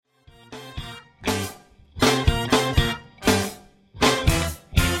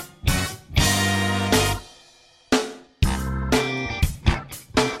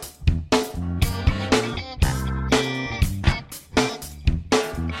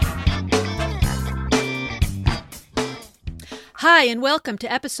Hi, and welcome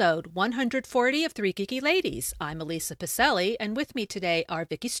to episode 140 of Three Geeky Ladies. I'm Elisa Pacelli, and with me today are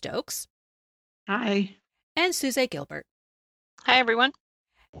Vicky Stokes Hi. and Suze Gilbert. Hi, everyone.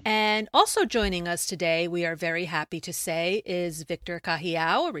 And also joining us today, we are very happy to say, is Victor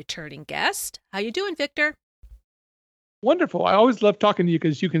Cajiao, a returning guest. How you doing, Victor? Wonderful. I always love talking to you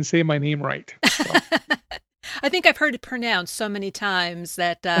because you can say my name right. So. I think I've heard it pronounced so many times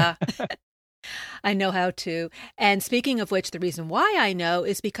that I know how to. And speaking of which, the reason why I know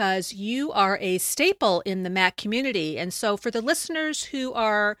is because you are a staple in the Mac community. And so for the listeners who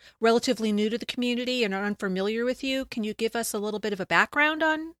are relatively new to the community and are unfamiliar with you, can you give us a little bit of a background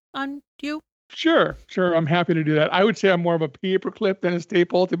on you? Sure. I'm happy to do that. I would say I'm more of a paperclip than a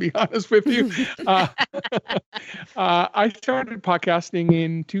staple, to be honest with you. I started podcasting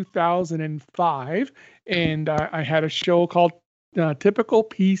in 2005, and I had a show called Typical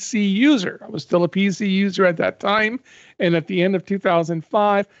PC User. I was still a PC user at that time. And at the end of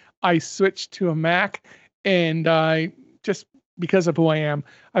 2005, I switched to a Mac. And I just, because of who I am,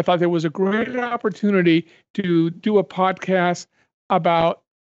 I thought there was a great opportunity to do a podcast about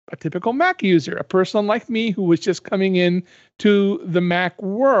a typical Mac user, a person like me who was just coming in to the Mac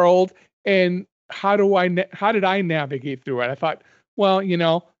world. And how did I navigate through it? I thought, well,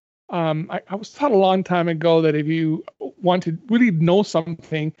 I was taught a long time ago that if you want to really know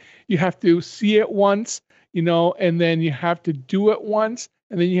something, you have to see it once, and then you have to do it once,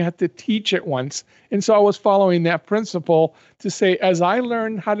 and then you have to teach it once. And so I was following that principle to say, as I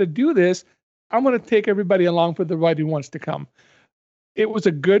learn how to do this, I'm going to take everybody along for the ride who wants to come. It was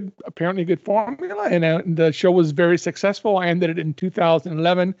apparently good formula, and the show was very successful. I ended it in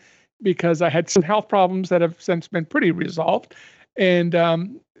 2011 because I had some health problems that have since been pretty resolved. And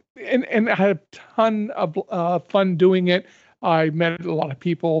I had a ton of fun doing it. I met a lot of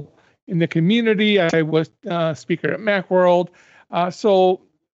people in the community. I was a speaker at Macworld. So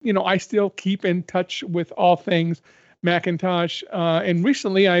I still keep in touch with all things Macintosh. And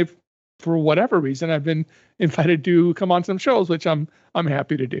recently for whatever reason, I've been invited to come on some shows, which I'm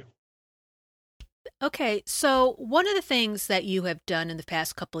happy to do. Okay, so one of the things that you have done in the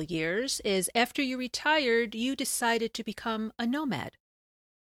past couple of years is after you retired, you decided to become a nomad.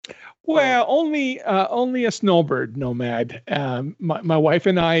 Well, only a snowbird nomad. My wife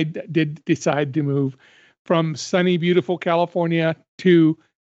and I did decide to move from sunny, beautiful California to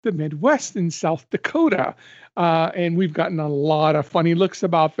the Midwest in South Dakota. And we've gotten a lot of funny looks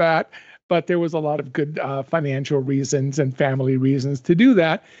about that, but there was a lot of good financial reasons and family reasons to do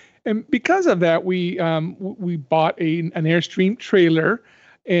that. And because of that, we bought an Airstream trailer,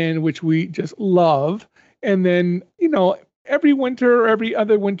 and which we just love. And then, every winter, every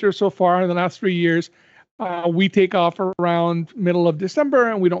other winter so far in the last 3 years, we take off around middle of December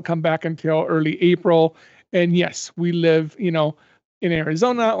and we don't come back until early April. And yes, we live, in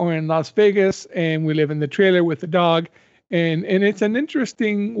Arizona or in Las Vegas, and we live in the trailer with the dog. And it's an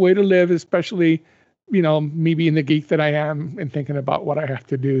interesting way to live, especially, me being the geek that I am and thinking about what I have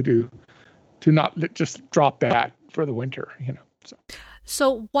to do to not just drop that for the winter,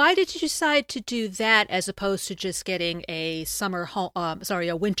 So why did you decide to do that as opposed to just getting a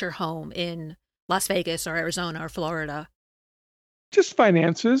a winter home in Las Vegas or Arizona or Florida? Just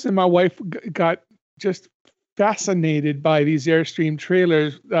finances. And my wife got just fascinated by these Airstream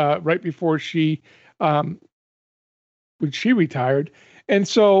trailers right before when she retired. And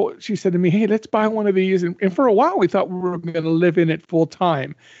so she said to me, hey, let's buy one of these. And for a while, we thought we were going to live in it full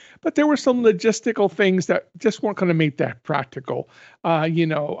time. But there were some logistical things that just weren't going to make that practical.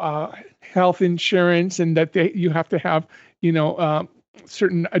 Health insurance, and that you have to have,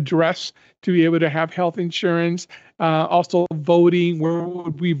 certain address to be able to have health insurance. Also voting, where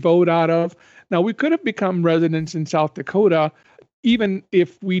would we vote out of? Now, we could have become residents in South Dakota, even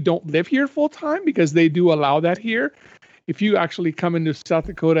if we don't live here full time, because they do allow that here. If you actually come into South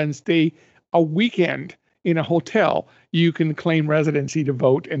Dakota and stay a weekend in a hotel, you can claim residency to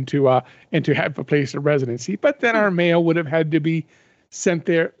vote and to have a place of residency. But then our mail would have had to be sent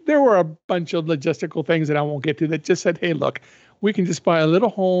there. There were a bunch of logistical things that I won't get to that just said, hey, look, we can just buy a little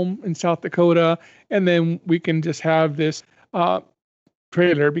home in South Dakota, and then we can just have this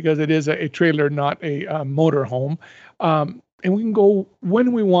trailer, because it is a trailer, not a motor home. And we can go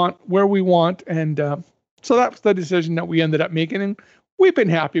when we want, where we want. And so that's the decision that we ended up making, and we've been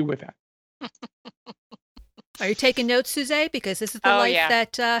happy with that. Are you taking notes, Suze? Because this is the life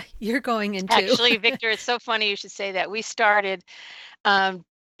that you're going into. Actually, Victor, it's so funny you should say that. We started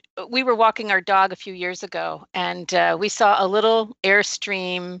we were walking our dog a few years ago, and we saw a little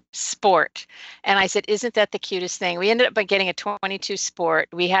Airstream Sport, and I said, "Isn't that the cutest thing?" We ended up by getting a 22 Sport.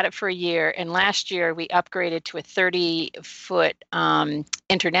 We had it for a year, and last year we upgraded to a 30-foot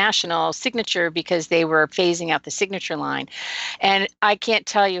international signature because they were phasing out the signature line. And I can't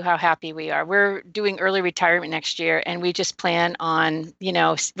tell you how happy we are. We're doing early retirement next year, and we just plan on,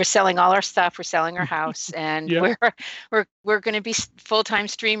 we're selling all our stuff, we're selling our house, and Yep. we're going to be full-time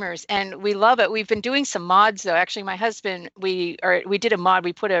streamers, and we love it. We've been doing some mods though. Actually, my husband, we did a mod.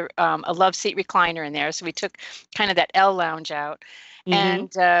 We put a love seat recliner in there, so we took kind of that L lounge out.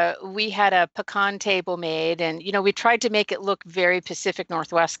 Mm-hmm. And we had a pecan table made, and we tried to make it look very Pacific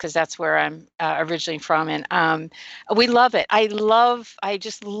Northwest because that's where I'm originally from, and we love it. I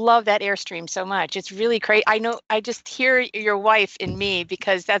just love that Airstream so much. It's really crazy. I know, I just hear your wife in me,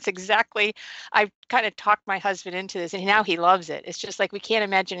 because that's exactly, I've kind of talked my husband into this, and now he loves it. It's just like we can't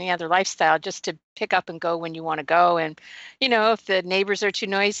imagine any other lifestyle, just to pick up and go when you want to go. And if the neighbors are too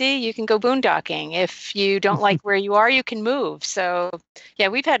noisy, you can go boondocking. If you don't like where you are, you can move. So yeah,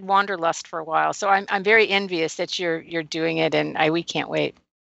 we've had wanderlust for a while. So I'm very envious that you're doing it, and we can't wait.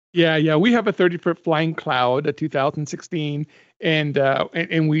 Yeah. We have a 30-foot Flying Cloud, a 2016, and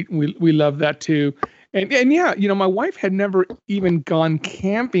we love that too. And yeah, my wife had never even gone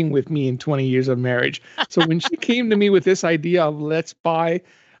camping with me in 20 years of marriage. So when she came to me with this idea of let's buy,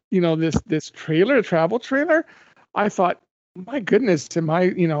 this travel trailer, I thought, my goodness,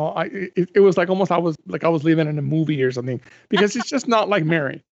 it was like almost I was living in a movie or something, because it's just not like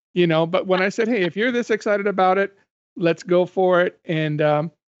Mary, But when I said, hey, if you're this excited about it, let's go for it. And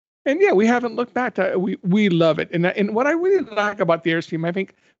yeah, we haven't looked back. We love it. And what I really like about the Airstream, I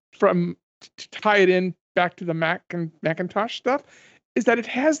think, to tie it in back to the Mac and Macintosh stuff, is that it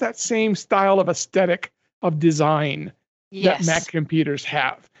has that same style of aesthetic of design that Mac computers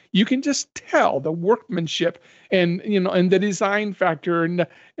have. You can just tell the workmanship and and the design factor and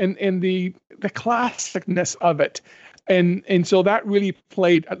the classicness of it. And so that really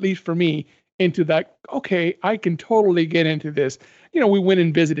played, at least for me, into that, okay, I can totally get into this. We went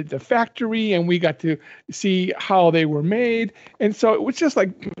and visited the factory, and we got to see how they were made. And so it was just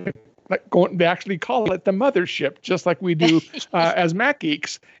like going, they actually call it the mothership, just like we do as Mac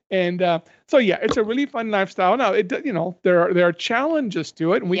geeks. And so yeah, it's a really fun lifestyle. Now, there are challenges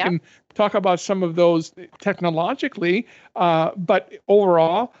to it, and we can talk about some of those technologically. But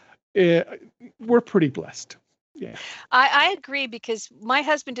overall, we're pretty blessed. Yeah. I agree, because my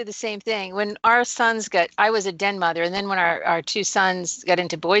husband did the same thing. When our sons I was a den mother, and then when our two sons got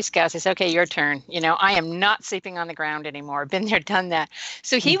into Boy Scouts, I said, okay, your turn. I am not sleeping on the ground anymore. Been there, done that.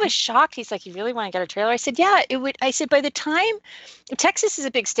 So he was shocked. He's like, you really want to get a trailer? I said, yeah, it would. I said, by the time, Texas is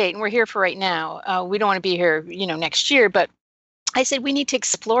a big state, and we're here for right now. We don't want to be here, next year, but I said, we need to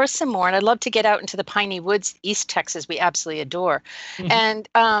explore some more. And I'd love to get out into the piney woods, East Texas, we absolutely adore. And,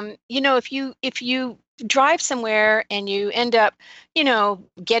 if you drive somewhere and you end up,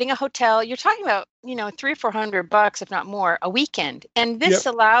 getting a hotel, you're talking about, $300 or $400, if not more, a weekend. And this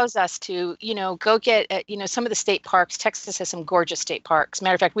allows us to, go get, some of the state parks. Texas has some gorgeous state parks.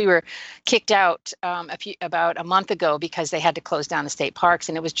 Matter of fact, we were kicked out about a month ago because they had to close down the state parks,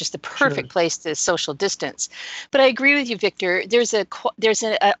 and it was just the perfect place to social distance. But I agree with you, Victor. There's a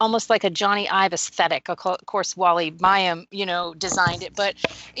almost like a Johnny Ive aesthetic. Of course, Wally Mayam, designed it, but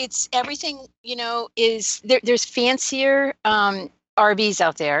it's everything, is there. There's fancier RVs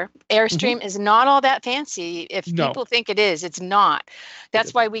out there. Airstream is not all that fancy. If people think it is, it's not.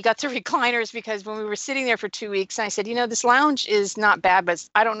 That's why we got the recliners, because when we were sitting there for 2 weeks, I said, this lounge is not bad, but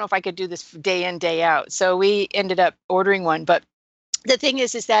I don't know if I could do this day in, day out. So we ended up ordering one. But the thing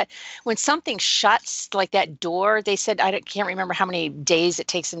is that when something shuts, like that door, they said, can't remember how many days it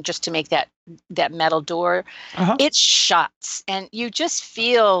takes them just to make that metal door. It shuts, and you just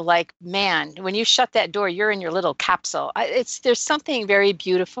feel like, man, when you shut that door, you're in your little capsule. There's something very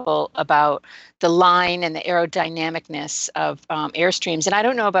beautiful about the line and the aerodynamicness of Airstreams. And I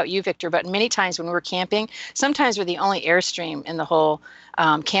don't know about you, Victor, but many times when we're camping, sometimes we're the only Airstream in the whole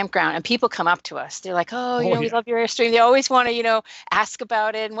campground, and people come up to us. They're like, we love your Airstream. They always want to, ask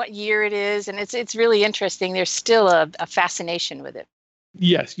about it and what year it is. And it's really interesting. There's still a fascination with it.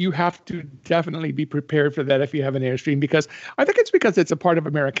 Yes, you have to definitely be prepared for that if you have an Airstream, because I think it's a part of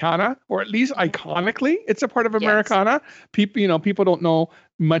Americana, or at least iconically, it's a part of Americana. People don't know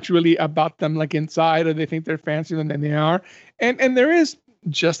much really about them, like inside, or they think they're fancier than they are. And there is,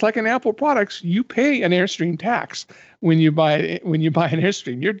 just like in Apple products, you pay an Airstream tax when you buy an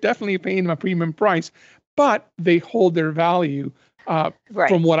Airstream. You're definitely paying a premium price, but they hold their value.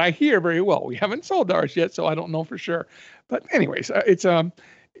 From what I hear, very well. We haven't sold ours yet, so I don't know for sure. But anyways, it's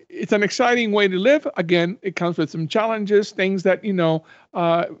it's an exciting way to live. Again, it comes with some challenges, things that,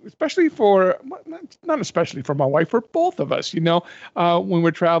 especially for, not especially for my wife, for both of us, when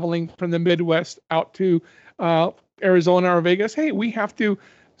we're traveling from the Midwest out to Arizona or Vegas, hey, we have to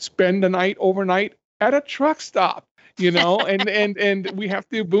spend the night overnight at a truck stop. And we have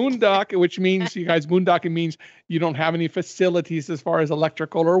to boondock, which means, you guys, boondocking means you don't have any facilities as far as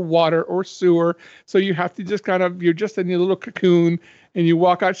electrical or water or sewer. So you have to just you're just in your little cocoon, and you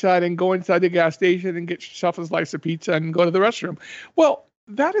walk outside and go inside the gas station and get yourself a slice of pizza and go to the restroom. Well,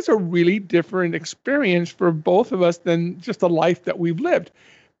 that is a really different experience for both of us than just a life that we've lived.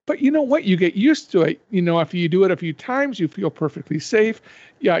 But you know what? You get used to it. If you do it a few times, you feel perfectly safe.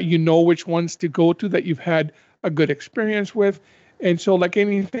 Yeah, you know which ones to go to that you've had a good experience with. And so, like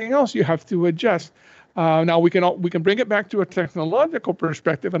anything else, you have to adjust. Now we can bring it back to a technological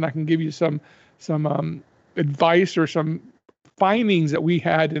perspective, and I can give you some advice or some findings that we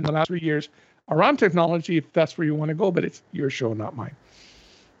had in the last 3 years around technology, if that's where you want to go. But it's your show, not mine.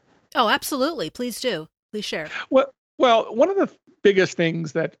 Oh, absolutely. Please do. Please share. Well, one of the biggest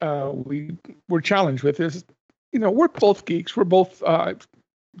things that we were challenged with is, we're both geeks. We're both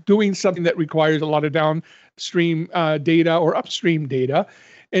doing something that requires a lot of downstream data or upstream data.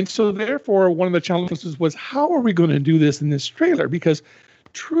 And so therefore, one of the challenges was, how are we going to do this in this trailer? Because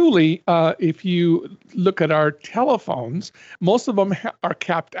truly, if you look at our telephones, most of them are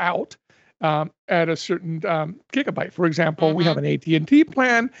capped out at a certain gigabyte. For example, we have an AT&T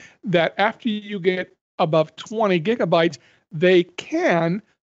plan that after you get above 20 gigabytes, they can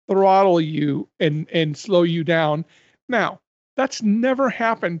throttle you and slow you down. Now, that's never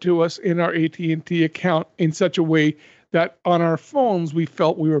happened to us in our AT&T account in such a way that on our phones we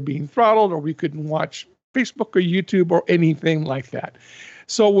felt we were being throttled or we couldn't watch Facebook or YouTube or anything like that.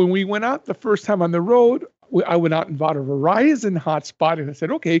 So when we went out the first time on the road, I went out and bought a Verizon hotspot, and I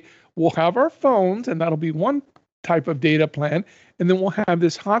said, okay, we'll have our phones, and that'll be one type of data plan. And then we'll have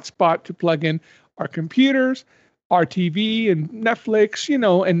this hotspot to plug in our computers, our TV and Netflix,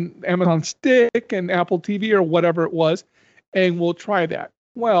 and Amazon Stick and Apple TV or whatever it was. And we'll try that.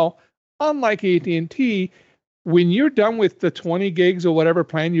 Well, unlike AT&T, when you're done with the 20 gigs or whatever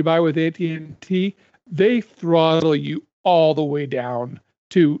plan you buy with AT&T, they throttle you all the way down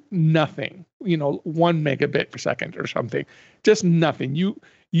to nothing, 1 megabit per second or something, just nothing.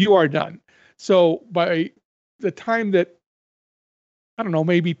 You are done. So by the time that, I don't know,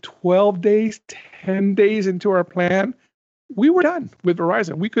 maybe 12 days, 10 days into our plan, we were done with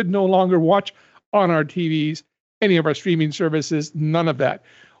Verizon. We could no longer watch on our TVs any of our streaming services, none of that.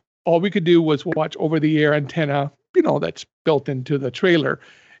 All we could do was watch over-the-air antenna, that's built into the trailer.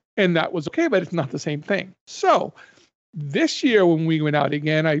 And that was okay, but it's not the same thing. So this year when we went out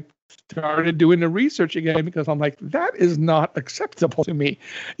again, I started doing the research again because I'm like, that is not acceptable to me.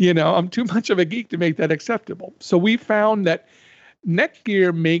 I'm too much of a geek to make that acceptable. So we found that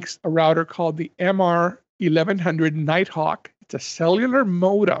Netgear makes a router called the MR1100 Nighthawk. It's a cellular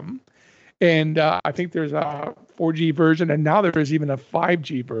modem. And I think there's a 4G version, and now there is even a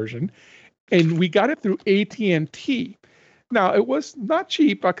 5G version. And we got it through AT&T. Now, it was not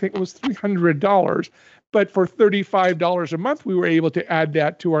cheap. I think it was $300. But for $35 a month, we were able to add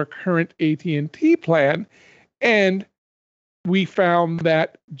that to our current AT&T plan. And we found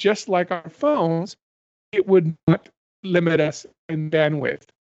that just like our phones, it would not limit us in bandwidth.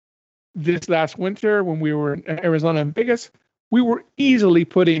 This last winter, when we were in Arizona and Vegas, we were easily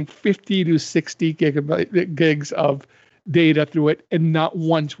putting 50 to 60 gigs of data through it, and not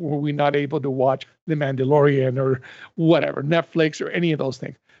once were we not able to watch The Mandalorian or whatever, Netflix or any of those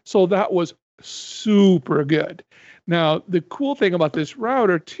things. So that was super good. Now, the cool thing about this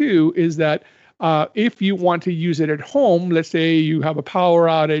router, too, is that if you want to use it at home, let's say you have a power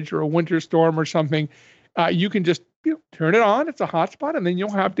outage or a winter storm or something, you can just turn it on. It's a hotspot, and then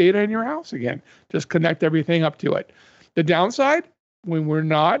you'll have data in your house again. Just connect everything up to it. The downside, when we're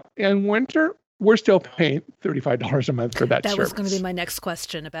not in winter, we're still paying $35 a month for that service. That was going to be my next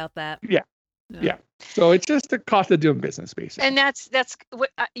question about that. Yeah. So it's just the cost of doing business, basically. And that's what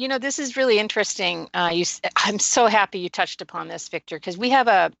this is really interesting. I'm so happy you touched upon this, Victor, because we have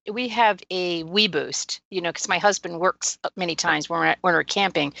a WeBoost. Because my husband works many times when we're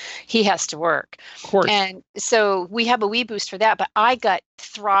camping, he has to work. Of course. And so we have a WeBoost for that. But I got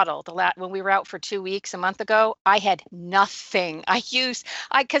throttled when we were out for 2 weeks a month ago. I had nothing.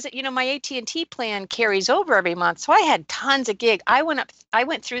 Because my AT&T plan carries over every month, so I had tons of gig. I went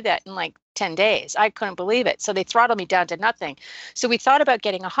through that in like 10 days. I couldn't believe it. So they throttled me down to nothing. So we thought about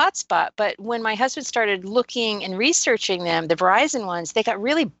getting a hotspot, but when my husband started looking and researching them, the Verizon ones, they got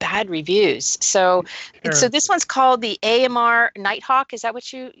really bad reviews. So this one's called the AMR Nighthawk. Is that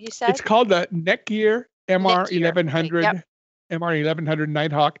what you said? It's called the Netgear MR1100, MR1100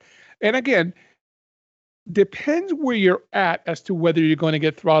 Nighthawk. And again, depends where you're at as to whether you're going to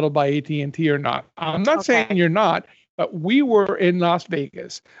get throttled by AT&T or not. I'm not saying you're not, but we were in Las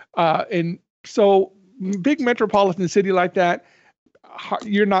Vegas. And so big metropolitan city like that,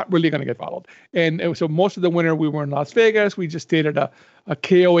 you're not really going to get throttled. And so most of the winter we were in Las Vegas. We just stayed at a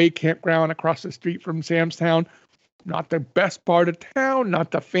KOA campground across the street from Sam's Town. Not the best part of town,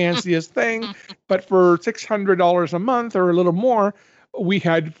 not the fanciest thing, but for $600 a month or a little more, we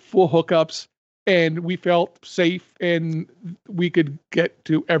had full hookups. And we felt safe, and we could get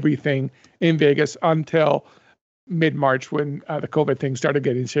to everything in Vegas until mid-March when the COVID thing started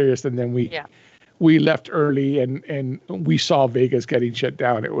getting serious. And then we left early, and we saw Vegas getting shut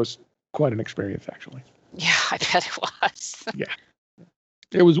down. It was quite an experience, actually. Yeah, I bet it was. Yeah,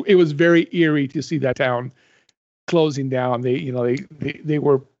 it was very eerie to see that town closing down. They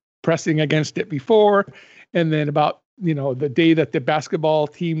were pressing against it before, and then about the day that the basketball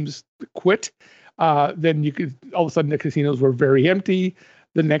teams quit, then you could all of a sudden the casinos were very empty.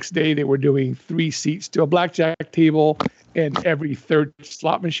 The next day they were doing 3 seats to a blackjack table and every third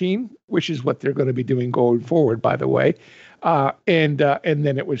slot machine, which is what they're going to be doing going forward, by the way. And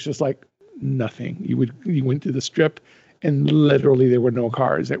then it was just like nothing. You went to the Strip, and literally there were no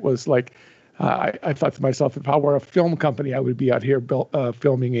cars. It was like I thought to myself, if I were a film company, I would be out here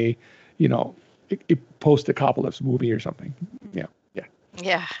filming a post-apocalypse movie or something.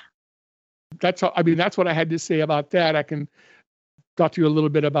 Yeah. That's all. I mean, that's what I had to say about that. I can talk to you a little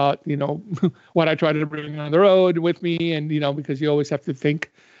bit about, what I try to bring on the road with me, and because you always have to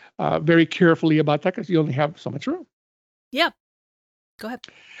think very carefully about that because you only have so much room. Yeah. Go ahead.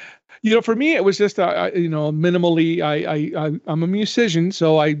 For me, it was just, minimally. I'm a musician,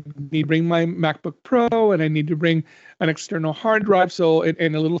 so I need to bring my MacBook Pro, and I need to bring an external hard drive,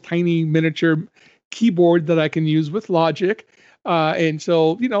 and a little tiny miniature keyboard that I can use with Logic. And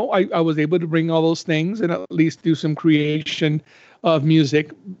so, I was able to bring all those things and at least do some creation of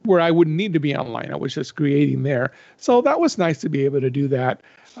music where I wouldn't need to be online. I was just creating there. So that was nice to be able to do that.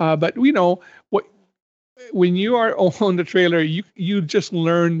 But when you are on the trailer, you just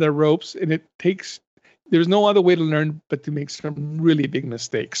learn the ropes, and there's no other way to learn but to make some really big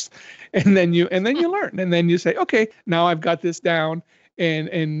mistakes. And then you learn, and then you say, okay, now I've got this down. And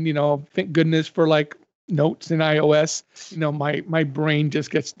thank goodness for like notes in iOS. My brain just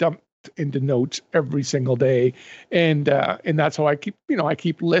gets dumped into notes every single day, and that's how I keep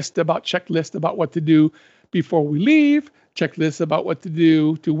checklist about what to do before we leave, checklist about what to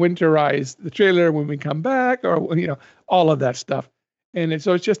do to winterize the trailer when we come back, or all of that stuff. And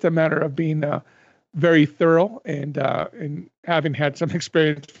so it's just a matter of being very thorough, and having had some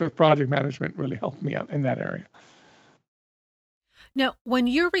experience with project management really helped me out in that area. Now, when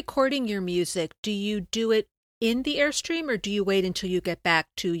you're recording your music, do you do it in the Airstream, or do you wait until you get back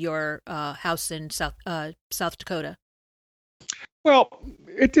to your house in South Dakota? Well,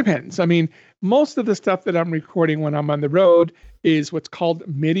 it depends. I mean, most of the stuff that I'm recording when I'm on the road is what's called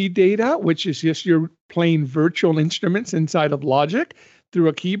MIDI data, which is just you're playing virtual instruments inside of Logic through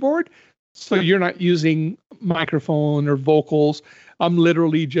a keyboard. So you're not using microphone or vocals. I'm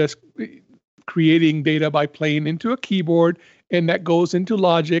literally just creating data by playing into a keyboard, and that goes into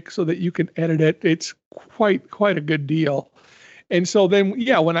Logic so that you can edit it. It's quite a good deal. And so then,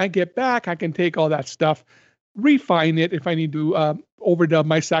 when I get back, I can take all that stuff, refine it. If I need to overdub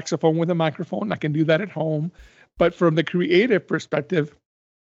my saxophone with a microphone, I can do that at home. But from the creative perspective,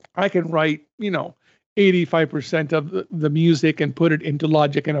 I can write, 85% of the music and put it into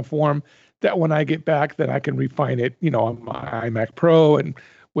Logic in a form that when I get back, then I can refine it, on my iMac Pro and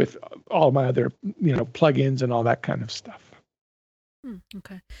with all my other, plugins and all that kind of stuff.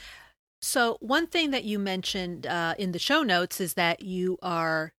 Okay. So one thing that you mentioned in the show notes is that you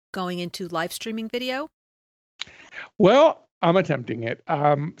are going into live streaming video. Well, I'm attempting it.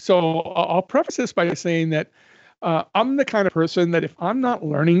 So I'll preface this by saying that I'm the kind of person that if I'm not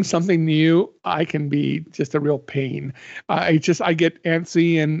learning something new, I can be just a real pain. I get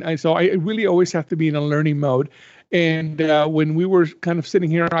antsy, and so I really always have to be in a learning mode. And when we were kind of sitting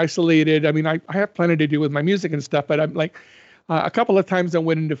here isolated, I mean, I have plenty to do with my music and stuff, but I'm like, a couple of times I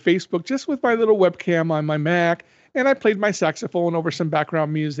went into Facebook just with my little webcam on my Mac, and I played my saxophone over some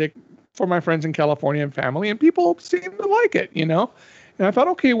background music for my friends in California and family, and people seemed to like it, And I thought,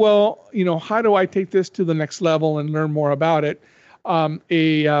 okay, well, how do I take this to the next level and learn more about it?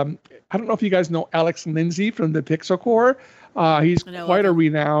 A I don't know if you guys know Alex Lindsay from the Pixel Corps. He's I know quite of a him.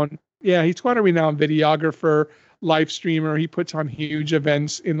 renowned, he's quite a renowned videographer, live streamer. He puts on huge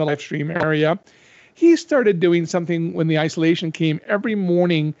events in the live stream area. He started doing something when the isolation came every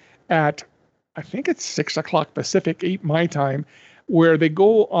morning at, I think it's 6 o'clock Pacific, 8 my time, where they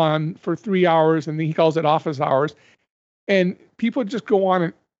go on for 3 hours, and he calls it office hours. And people just go on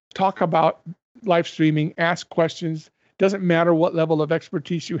and talk about live streaming, ask questions. Doesn't matter what level of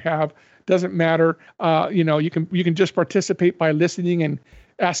expertise you have. Doesn't matter. You can just participate by listening and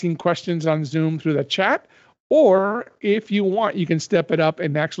asking questions on Zoom through the chat. Or if you want, you can step it up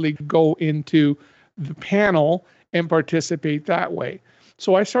and actually go into the panel and participate that way.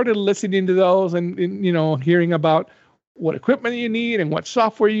 So I started listening to those and hearing about what equipment you need and what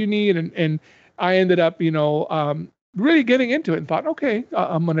software you need. And I ended up, really getting into it and thought, okay,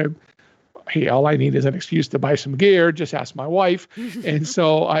 hey, all I need is an excuse to buy some gear. Just ask my wife. And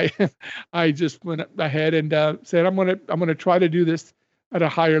so I just went ahead and said, I'm gonna try to do this at a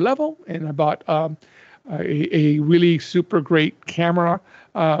higher level. And I bought a really super great camera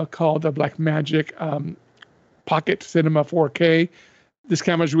called the Blackmagic Pocket Cinema 4K. This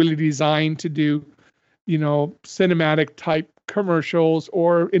camera is really designed to do, cinematic type commercials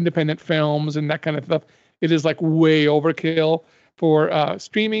or independent films and that kind of stuff. It is like way overkill for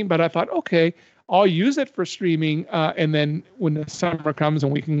streaming, but I thought, okay, I'll use it for streaming. And then when the summer comes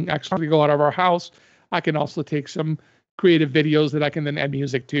and we can actually go out of our house, I can also take some creative videos that I can then add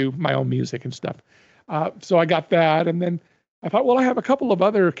music to, my own music and stuff. So I got that. And then I thought, well, I have a couple of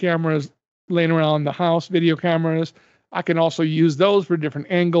other cameras laying around the house, video cameras. I can also use those for different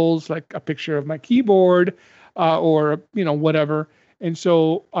angles, like a picture of my keyboard or, whatever. And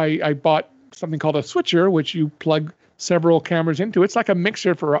so I bought something called a switcher, which you plug several cameras into. It's like a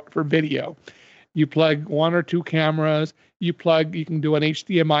mixer for video. You plug one or two cameras. You can do an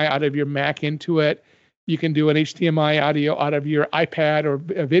HDMI out of your Mac into it. You can do an HDMI audio out of your iPad or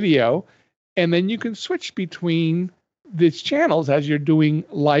a video. And then you can switch between these channels as you're doing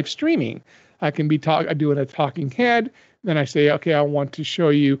live streaming. I can be doing a talking head. Then I say, okay, I want to show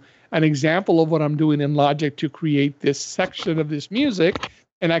you an example of what I'm doing in Logic to create this section of this music.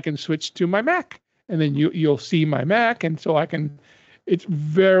 And I can switch to my Mac. And then you'll see my Mac. And so it's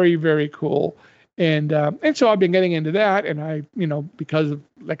very, very cool. And so I've been getting into that. And I, because of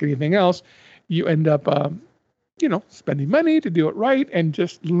like anything else, you end up, spending money to do it right and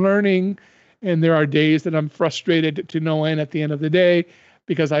just learning. And there are days that I'm frustrated to no end at the end of the day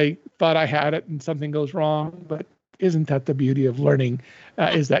because I thought I had it and something goes wrong. But isn't that the beauty of learning?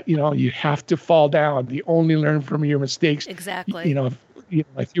 Is that, you have to fall down. You only learn from your mistakes. Exactly.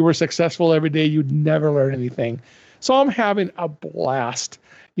 If you were successful every day, you'd never learn anything. So I'm having a blast,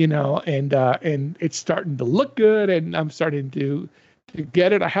 and it's starting to look good, and I'm starting to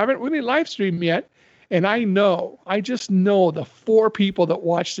get it. I haven't really live streamed yet, and I just know the 4 people that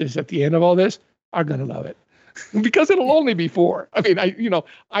watch this at the end of all this are gonna love it, because it'll only be 4. I mean,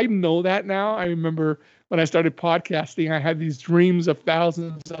 I know that now. I remember when I started podcasting, I had these dreams of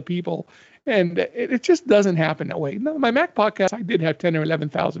thousands of people. And it just doesn't happen that way. No, my Mac podcast, I did have 10 or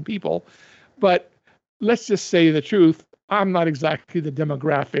 11,000 people. But let's just say the truth. I'm not exactly the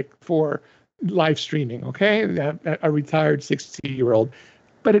demographic for live streaming, okay? A retired 60-year-old.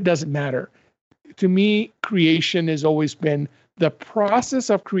 But it doesn't matter. To me, creation has always been the process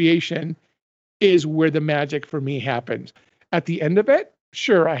of creation is where the magic for me happens. At the end of it,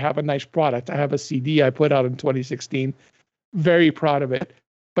 sure, I have a nice product. I have a CD I put out in 2016. Very proud of it.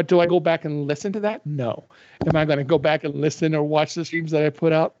 But do I go back and listen to that? No. Am I going to go back and listen or watch the streams that I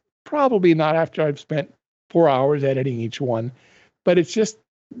put out? Probably not after I've spent 4 hours editing each one. But it's just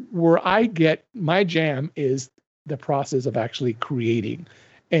where I get my jam is the process of actually creating.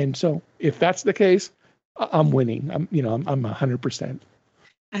 And so if that's the case, I'm winning. I'm 100%.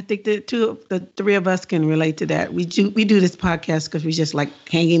 I think the 3 of us can relate to that. We do this podcast because we just like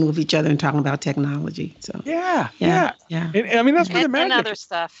hanging with each other and talking about technology. So yeah. Yeah. And I mean that's where the magic. And other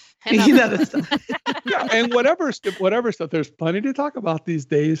stuff. Other stuff. Yeah, and whatever stuff. There's plenty to talk about these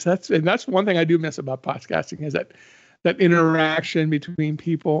days. That's one thing I do miss about podcasting is that interaction between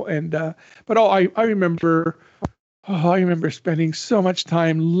people. And but I remember spending so much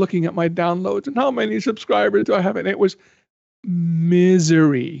time looking at my downloads and how many subscribers do I have, and it was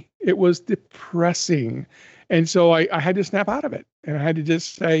misery. It was depressing. And so I had to snap out of it. And I had to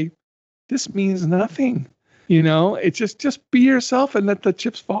just say, this means nothing. It's just be yourself and let the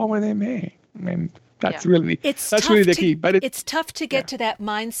chips fall where they may. And that's really the key. But it's tough to get to that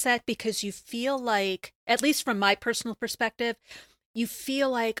mindset because you feel like, at least from my personal perspective, you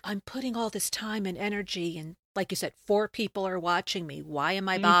feel like I'm putting all this time and energy and like you said, 4 people are watching me. Why am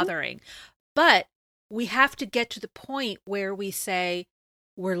I bothering? But we have to get to the point where we say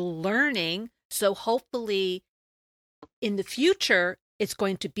we're learning. So hopefully in the future, it's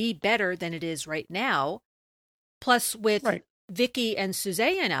going to be better than it is right now. Plus with Vicki and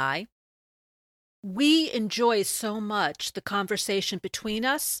Suzanne and I, we enjoy so much the conversation between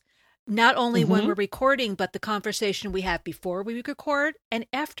us, not only when we're recording, but the conversation we have before we record and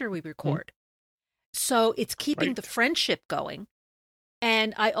after we record. So it's keeping the friendship going.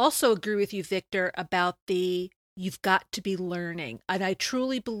 And I also agree with you, Victor, about you've got to be learning. And I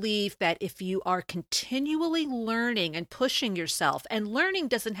truly believe that if you are continually learning and pushing yourself, and learning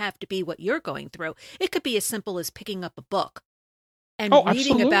doesn't have to be what you're going through. It could be as simple as picking up a book and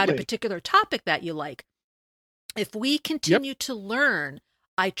reading about a particular topic that you like. If we continue to learn,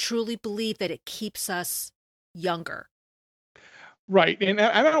 I truly believe that it keeps us younger. Right. And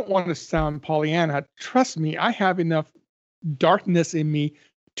I don't want to sound Pollyanna. Trust me, I have enough darkness in me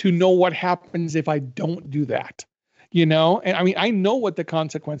to know what happens if I don't do that. And I mean, I know what the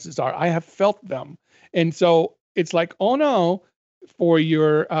consequences are. I have felt them. And so it's like, oh no, for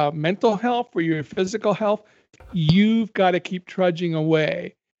your mental health, for your physical health, you've got to keep trudging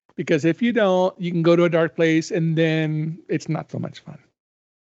away, because if you don't, you can go to a dark place and then it's not so much fun.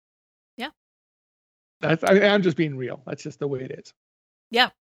 Yeah. I'm just being real. That's just the way it is. Yeah.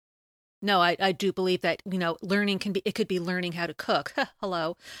 No, I do believe that, learning it could be learning how to cook.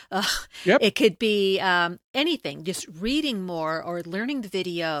 Hello. It could be anything, just reading more or learning the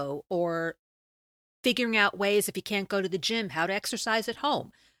video or figuring out ways, if you can't go to the gym, how to exercise at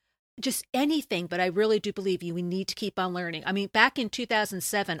home. Just anything. But I really do believe we need to keep on learning. I mean, back in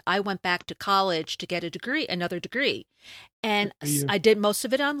 2007, I went back to college to get another degree. And I did most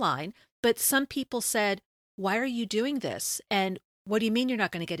of it online. But some people said, why are you doing this? And what do you mean you're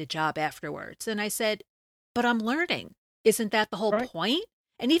not going to get a job afterwards? And I said, but I'm learning. Isn't that the whole point?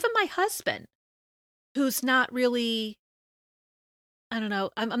 And even my husband, who's not really, I don't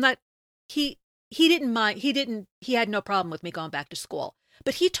know, I'm not, he didn't mind, he had no problem with me going back to school,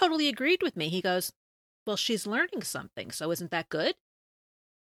 but he totally agreed with me. He goes, well, she's learning something, so isn't that good?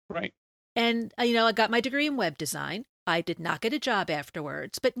 Right. And, I got my degree in web design. I did not get a job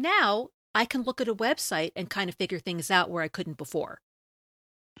afterwards, but now I can look at a website and kind of figure things out where I couldn't before.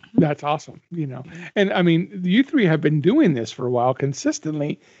 That's awesome, And I mean, you 3 have been doing this for a while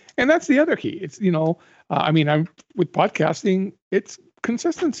consistently, and that's the other key. It's, I'm with podcasting, it's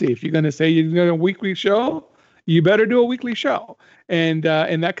consistency. If you're going to say you're doing a weekly show, you better do a weekly show. And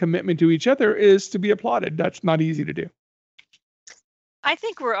that commitment to each other is to be applauded. That's not easy to do. I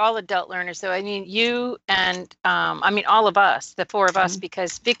think we're all adult learners, though. I mean, you and all of us, the 4 of us,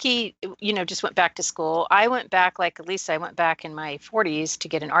 because Vicki, just went back to school. I went back, at least I went back in my 40s to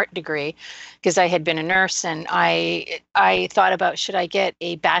get an art degree because I had been a nurse, and I thought about, should I get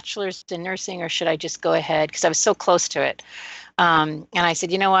a bachelor's in nursing or should I just go ahead, because I was so close to it. And I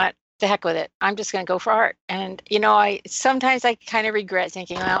said, you know what? The heck with it. I'm just going to go for art. And, sometimes I kind of regret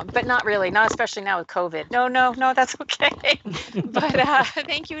thinking, well, but not really, not especially now with COVID. No, that's okay. But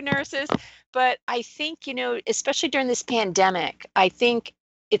thank you, nurses. But I think, especially during this pandemic, I think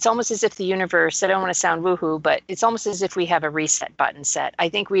it's almost as if the universe, I don't want to sound woohoo, but it's almost as if we have a reset button set. I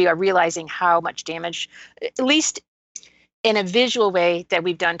think we are realizing how much damage, at least in a visual way, that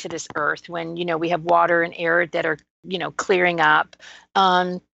we've done to this earth when, we have water and air that are, clearing up.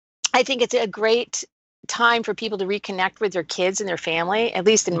 I think it's a great time for people to reconnect with their kids and their family. At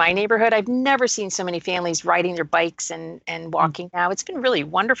least in my neighborhood, I've never seen so many families riding their bikes and walking now. It's been really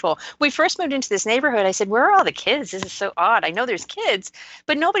wonderful. When we first moved into this neighborhood, I said, where are all the kids? This is so odd. I know there's kids,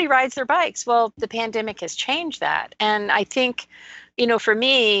 but nobody rides their bikes. Well, the pandemic has changed that. And I think, for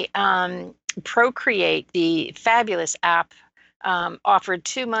me, Procreate, the fabulous app, offered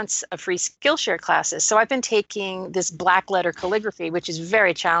 2 months of free Skillshare classes. So I've been taking this black letter calligraphy, which is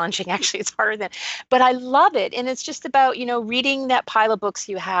very challenging. Actually, it's harder but I love it. And it's just about, reading that pile of books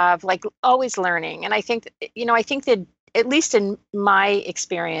you have, always learning. And I think, that at least in my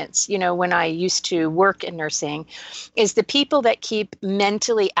experience, when I used to work in nursing, is the people that keep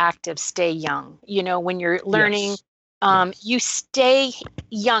mentally active stay young. When you're learning, you stay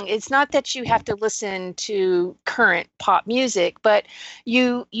young. It's not that you have to listen to current pop music, but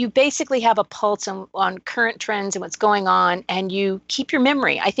you basically have a pulse on current trends and what's going on, and you keep your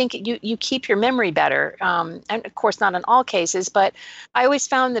memory. I think you keep your memory better. And of course, not in all cases, but I always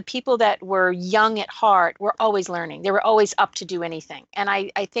found the people that were young at heart were always learning. They were always up to do anything. And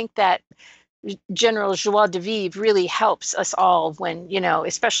I think that general joie de vivre really helps us all when,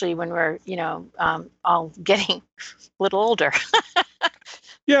 especially when we're, all getting a little older.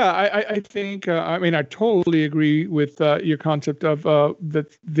 Yeah, I think, I mean, I totally agree with your concept of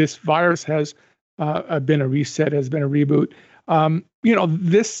that this virus has been a reset, has been a reboot.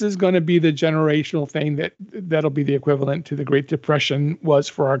 This is going to be the generational thing that'll be the equivalent to the Great Depression was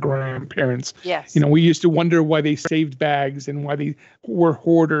for our grandparents. Yes. We used to wonder why they saved bags and why they were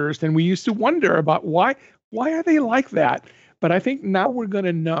hoarders, and we used to wonder about why are they like that. But I think now we're going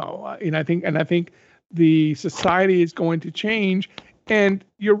to know, and I think the society is going to change. And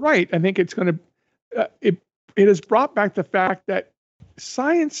you're right. I think it's going to. It has brought back the fact that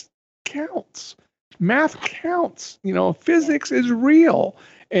science counts. Math counts. Physics is real.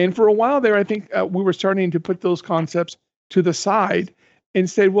 And for a while there, I think we were starting to put those concepts to the side and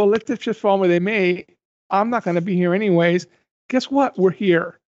say, well, let this just fall where they may. I'm not going to be here anyways. Guess what? We're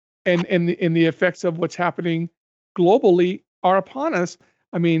here. And the effects of what's happening globally are upon us.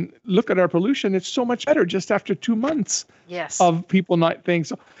 I mean, look at our pollution. It's so much better just after 2 months of people not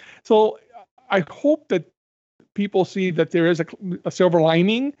things. So I hope that people see that there is a silver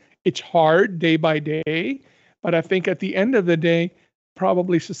lining. It's hard day by day, but I think at the end of the day,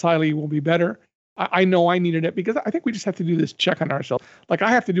 probably society will be better. I know I needed it because I think we just have to do this check on ourselves. Like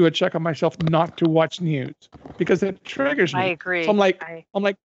I have to do a check on myself not to watch news because it triggers me. I agree. So I'm like,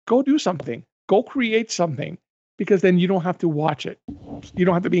 go do something. Go create something. Because then you don't have to watch it. You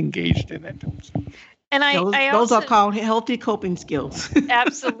don't have to be engaged in it. And those are called healthy coping skills.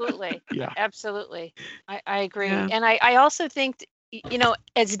 Absolutely. Yeah. Absolutely. I agree. Yeah. And I also think,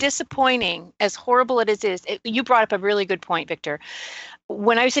 as disappointing, as horrible it is, you brought up a really good point, Victor.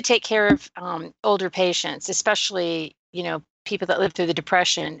 When I used to take care of older patients, especially, people that lived through the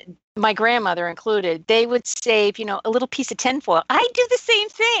Depression, my grandmother included, they would save, a little piece of tinfoil. I do the same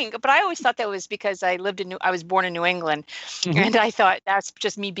thing, but I always thought that was because I was born in New England, and I thought that's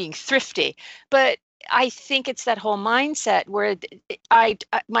just me being thrifty. But I think it's that whole mindset where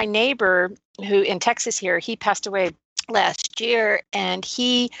my neighbor who in Texas here, he passed away last year, and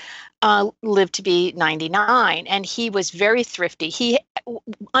he lived to be 99, and he was very thrifty. He,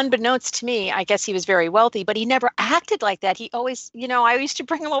 unbeknownst to me, I guess he was very wealthy, but he never acted like that. He always, I used to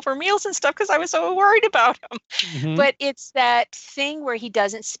bring him over meals and stuff because I was so worried about him. Mm-hmm. But it's that thing where he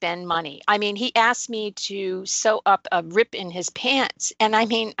doesn't spend money. I mean, he asked me to sew up a rip in his pants, and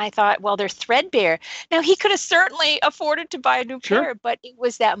I thought, well, they're threadbare. Now, he could have certainly afforded to buy a new pair, but it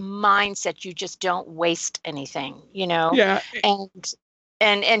was that mindset, you just don't waste anything, Yeah.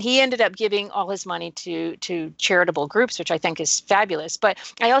 And he ended up giving all his money to charitable groups, which I think is fabulous. But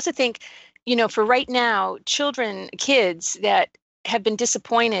I also think, for right now, kids that have been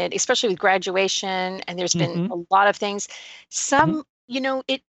disappointed, especially with graduation, and there's been a lot of things. Some,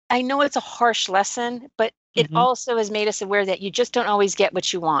 I know it's a harsh lesson, but it also has made us aware that you just don't always get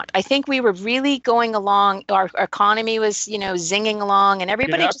what you want. I think we were really going along, our economy was, zinging along, and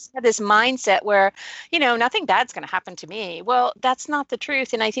everybody just had this mindset where, nothing bad's going to happen to me. Well, that's not the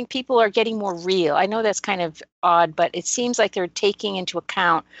truth. And I think people are getting more real. I know that's kind of odd, but it seems like they're taking into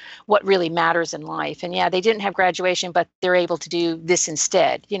account what really matters in life. And yeah, they didn't have graduation, but they're able to do this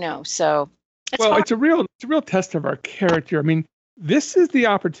instead, so. It's a real test of our character. I mean, this is the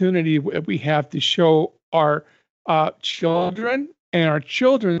opportunity we have to show our children and our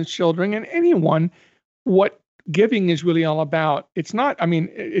children's children and anyone what giving is really all about. It's not,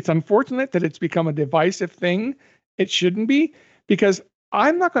 it's unfortunate that it's become a divisive thing. It shouldn't be, because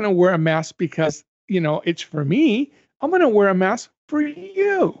I'm not going to wear a mask because, it's for me. I'm going to wear a mask for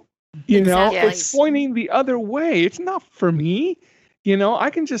you. It's pointing the other way. It's not for me. I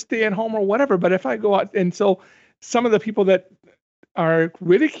can just stay at home or whatever. But if I go out, and so some of the people that are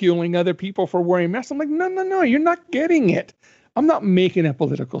ridiculing other people for wearing masks, I'm like, no, you're not getting it. I'm not making a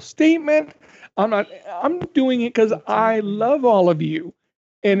political statement. I'm doing it because I love all of you.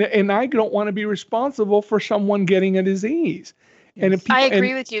 And I don't want to be responsible for someone getting a disease. And if people, I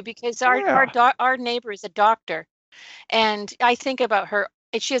agree with you, because our neighbor is a doctor, and I think about her.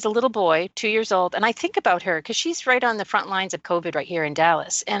 She has a little boy, 2 years old, and I think about her because she's right on the front lines of COVID right here in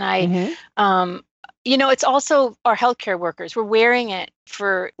Dallas. And it's also our healthcare workers. We're wearing it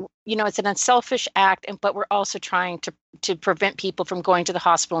for, it's an unselfish act, but we're also trying to prevent people from going to the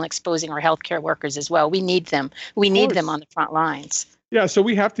hospital and exposing our healthcare workers as well. We need them. We need them on the front lines. Yeah, so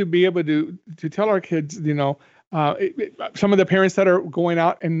we have to be able to tell our kids, some of the parents that are going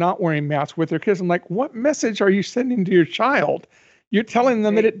out and not wearing masks with their kids, I'm like, what message are you sending to your child? You're telling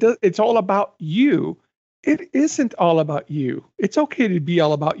them that it's all about you. It isn't all about you. It's okay to be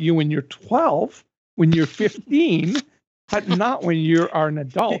all about you when you're 12, when you're 15, but not when you are an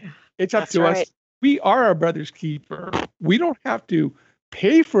adult. It's up to us. We are our brother's keeper. We don't have to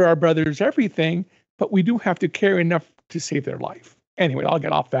pay for our brother's everything, but we do have to care enough to save their life. Anyway, I'll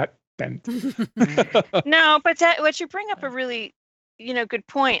get off that then. No, but what you bring up a really, good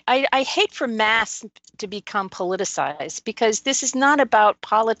point. I hate for masks to become politicized, because this is not about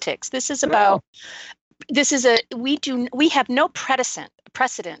politics. This is about, we have no precedent,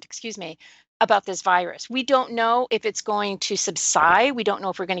 about this virus. We don't know if it's going to subside. We don't know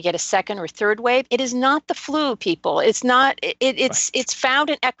if we're going to get a second or third wave. It is not the flu, people. It's not. It's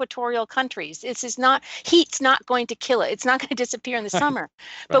found in equatorial countries. Heat's not going to kill it. It's not going to disappear in the summer.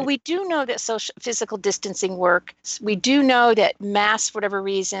 But we do know that physical distancing works. We do know that masks, for whatever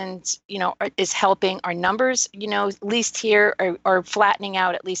reasons, is helping. Our numbers, at least here, are flattening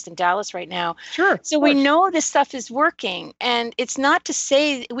out, at least in Dallas right now. Sure. So we know this stuff is working, and it's not to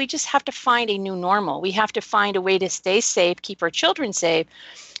say we just have to find a new normal. We have to find a way to stay safe, keep our children safe.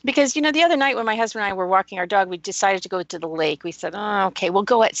 Because, the other night when my husband and I were walking our dog, we decided to go to the lake. We said, oh, okay, we'll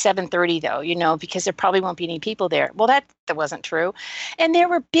go at 7:30 though, because there probably won't be any people there. Well, that wasn't true. And there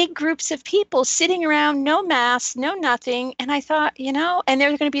were big groups of people sitting around, no masks, no nothing. and I thought, and they're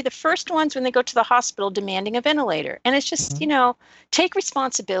going to be the first ones when they go to the hospital demanding a ventilator. And it's just, take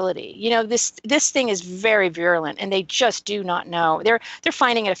responsibility. This thing is very virulent, and they just do not know. They're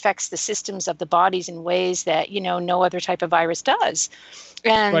finding it affects the systems of the bodies in ways that, no other type of virus does.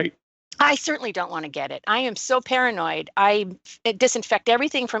 And I certainly don't want to get it. I am so paranoid. I disinfect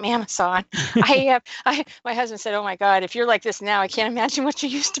everything from Amazon. My husband said, oh my God, if you're like this now, I can't imagine what you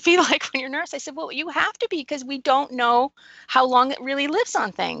used to be like when you're a nurse. I said, well, you have to be, because we don't know how long it really lives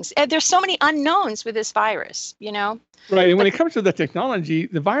on things. And there's so many unknowns with this virus, Right. And when it comes to the technology,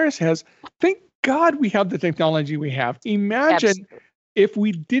 the virus thank God we have the technology we have. Imagine if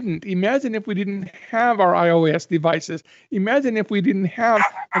we didn't have our iOS devices. Imagine if we didn't have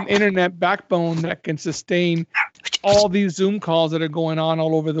an internet backbone that can sustain all these Zoom calls that are going on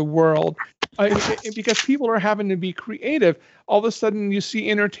all over the world. Because people are having to be creative. All of a sudden, you see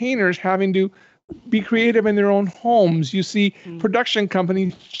entertainers having to be creative in their own homes. You see production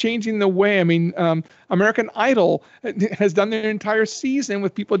companies changing the way. I mean, American Idol has done their entire season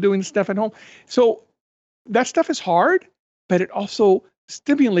with people doing stuff at home. So that stuff is hard, but it also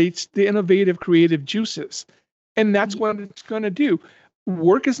stimulates the innovative, creative juices. And that's what it's going to do.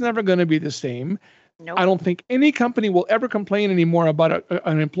 Work is never going to be the same. Nope. I don't think any company will ever complain anymore about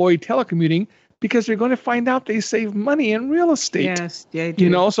an employee telecommuting, because they're going to find out they save money in real estate. Yes, they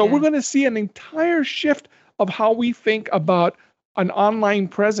do. So we're going to see an entire shift of how we think about an online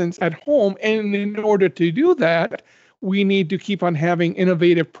presence at home. And in order to do that, we need to keep on having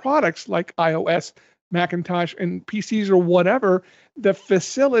innovative products like iOS, Macintosh, and PCs or whatever that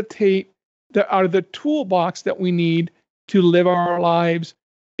facilitate the toolbox that we need to live our lives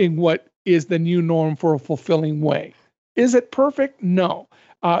in what is the new norm for a fulfilling way. Is it perfect? No.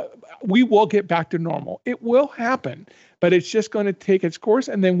 We will get back to normal. It will happen, but it's just going to take its course,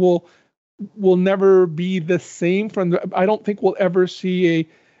 and then we'll never be the same. I don't think we'll ever see a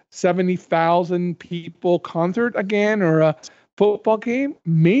 70,000 people concert again, or a football game.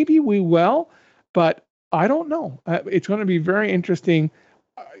 Maybe we will, but I don't know. It's going to be very interesting.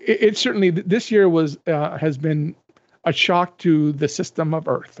 It certainly, this year has been a shock to the system of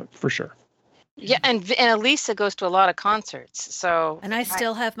Earth, for sure. Yeah, and Elisa goes to a lot of concerts, so. And I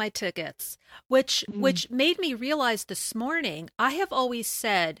still have my tickets, which made me realize this morning, I have always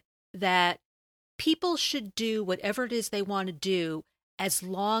said that people should do whatever it is they want to do, as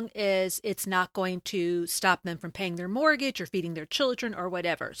long as it's not going to stop them from paying their mortgage or feeding their children or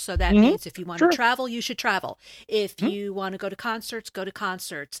whatever. So that means if you want to travel, you should travel. If you want to go to concerts, go to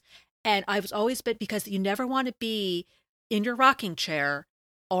concerts. And I've always been, because you never want to be in your rocking chair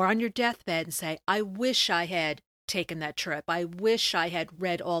or on your deathbed and say, I wish I had taken that trip. I wish I had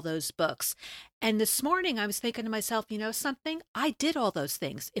read all those books. And this morning I was thinking to myself, something? I did all those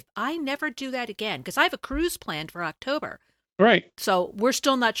things. If I never do that again, because I have a cruise planned for October. Right. So we're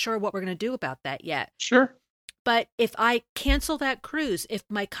still not sure what we're going to do about that yet. Sure. But if I cancel that cruise, if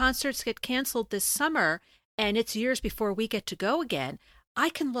my concerts get canceled this summer and it's years before we get to go again, I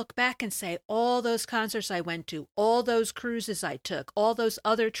can look back and say all those concerts I went to, all those cruises I took, all those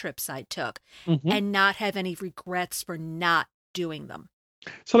other trips I took, and not have any regrets for not doing them.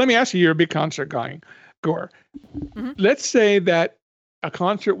 So let me ask you, you're a big concert guy, Gore. Let's say that a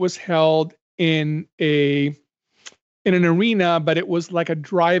concert was held in an arena, but it was like a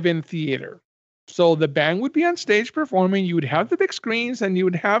drive-in theater. So the band would be on stage performing, you would have the big screens, and you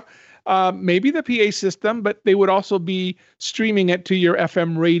would have maybe the PA system, but they would also be streaming it to your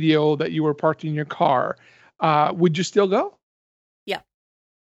FM radio that you were parked in your car. Would you still go? Yeah.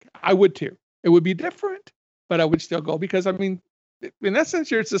 I would too. It would be different, but I would still go, because, I mean, in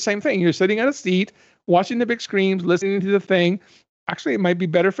essence, it's the same thing. You're sitting at a seat, watching the big screens, listening to the thing. Actually, it might be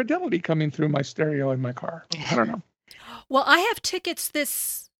better fidelity coming through my stereo in my car. I don't know. Well, I have tickets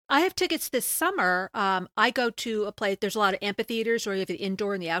this summer. I go to a place. There's a lot of amphitheaters where you have the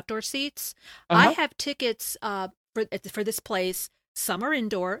indoor and the outdoor seats. I have tickets for this place. Some are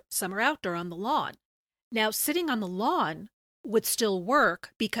indoor, some are outdoor on the lawn. Now, sitting on the lawn would still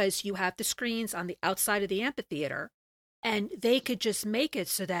work because you have the screens on the outside of the amphitheater, and they could just make it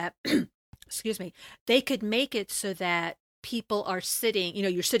so that, excuse me, they could make it so that people are sitting.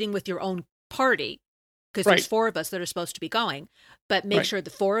 You're sitting with your own party. Because there's 4 of us that are supposed to be going, but make sure the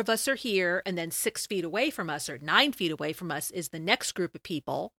 4 of us are here, and then 6 feet away from us or 9 feet away from us is the next group of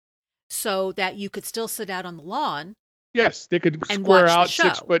people, so that you could still sit out on the lawn. Yes, they could square out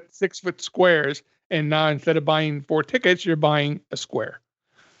 6 foot squares, and now instead of buying 4 tickets, you're buying a square.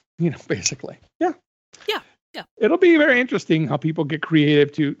 Basically, yeah. It'll be very interesting how people get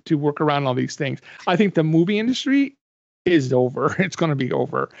creative to work around all these things. I think the movie industry is over. It's going to be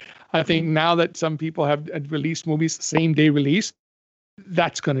over. I think now that some people have released movies same day release,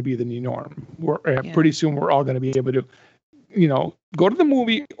 that's going to be the new norm. Pretty soon we're all going to be able to, go to the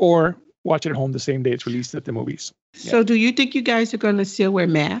movie or watch it at home the same day it's released at the movies. So do you think you guys are going to still wear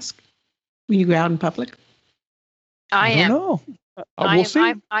masks when you go out in public? I am. don't know. We'll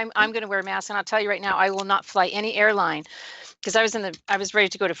see. I'm going to wear a mask, and I'll tell you right now, I will not fly any airline, because I was ready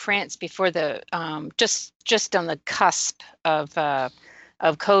to go to France before the just on the cusp of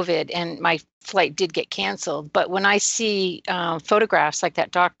COVID, and my flight did get canceled. But when I see photographs like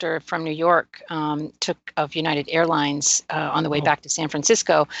that doctor from New York took of United Airlines on the way back to San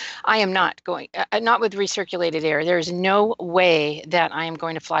Francisco, I am not going, not with recirculated air. There is no way that I am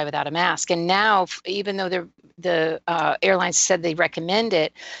going to fly without a mask. And now, even though the airlines said they recommend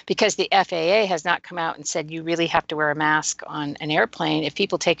it, because the FAA has not come out and said you really have to wear a mask on an airplane, if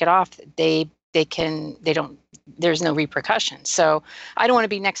people take it off, there's no repercussion. So I don't want to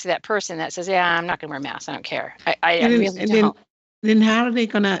be next to that person that says, yeah, I'm not going to wear a mask. I don't care. I really don't. Then how are they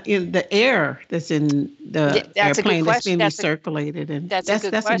going to, the air that's in the airplane that's being recirculated? And that's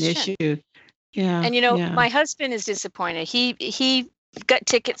an issue. Yeah. And, my husband is disappointed. He got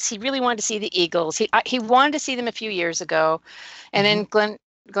tickets. He really wanted to see the Eagles. He wanted to see them a few years ago. And then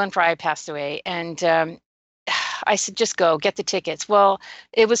Glenn Fry passed away. And I said, just go, get the tickets. Well,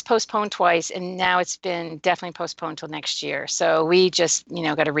 it was postponed twice, and now it's been definitely postponed till next year. So we just,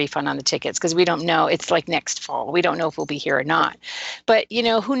 got a refund on the tickets, because we don't know. It's like next fall. We don't know if we'll be here or not. But,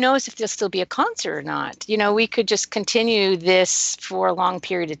 who knows if there'll still be a concert or not. We could just continue this for a long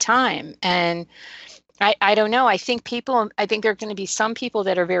period of time. And I don't know. I think there are going to be some people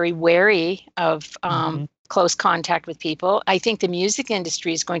that are very wary of close contact with people. I think the music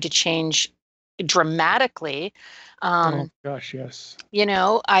industry is going to change dramatically. Oh gosh, yes.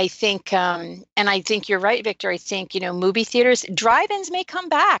 I think, and I think you're right, Victor. I think, movie theaters, drive-ins may come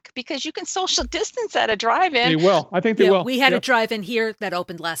back, because you can social distance at a drive-in. They will. I think they will. We had a drive-in here that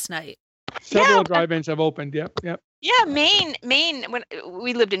opened last night. Several drive-ins have opened. Yep. Yeah, Maine, when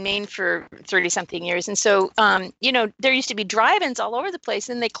we lived in Maine for 30-something years. And so, there used to be drive-ins all over the place,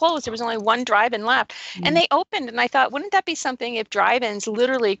 and they closed. There was only one drive-in left. And they opened, and I thought, wouldn't that be something if drive-ins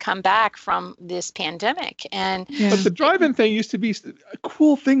literally come back from this pandemic? And But the drive-in thing used to be a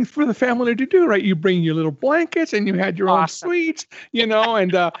cool thing for the family to do, right? You bring your little blankets, and you had your own suites,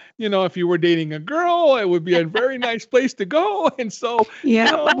 and, if you were dating a girl, it would be a very nice place to go. And so,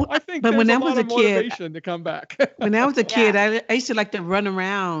 I think there's a lot of motivation to come back. When I was a kid, I used to like to run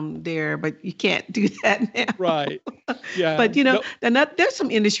around there, but you can't do that now. Right. Yeah. But there's some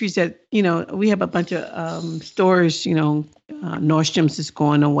industries that we have a bunch of stores. Nordstrom's is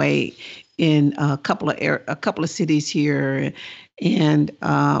going away in a couple of cities here, and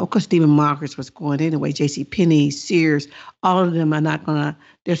of course Neiman Marcus was going anyway. J.C. Penney, Sears, all of them are not gonna.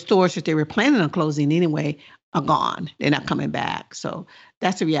 Their stores that they were planning on closing anyway are gone. They're not coming back. So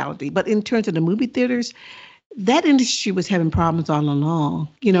that's a reality. But in terms of the movie theaters, that industry was having problems all along.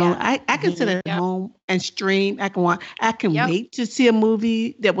 I can sit at home and stream. I can wait to see a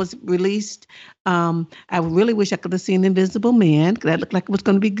movie that was released. I really wish I could have seen Invisible Man, because that looked like it was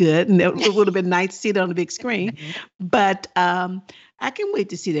going to be good, and it would have been nice to see it on the big screen. But I can wait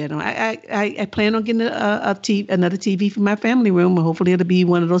to see that. I plan on getting another TV for my family room. Hopefully it'll be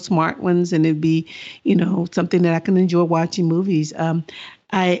one of those smart ones, and it'll be, something that I can enjoy watching movies.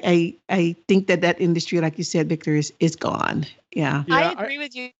 I think that industry, like you said, Victor, is gone. Yeah. I agree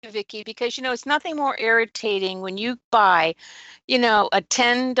with you, Vicky, because it's nothing more irritating when you buy, a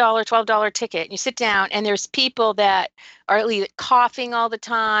 $10, $12 ticket. And you sit down and there's people that are either coughing all the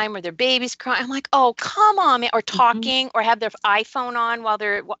time or their baby's crying. I'm like, oh, come on, man. Or talking or have their iPhone on while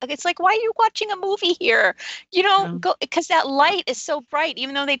they're. It's like, why are you watching a movie here? Go because that light is so bright,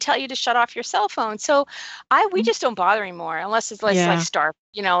 even though they tell you to shut off your cell phone. So, we just don't bother anymore unless it's like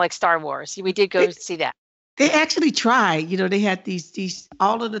like Star Wars. We did go see that. They actually tried. They had these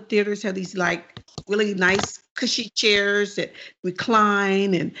all of the theaters have these like really nice cushy chairs that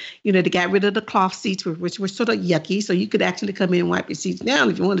recline, and they got rid of the cloth seats, which were sort of yucky. So you could actually come in and wipe your seats down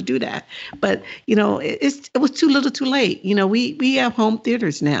if you want to do that. But it was too little, too late. We have home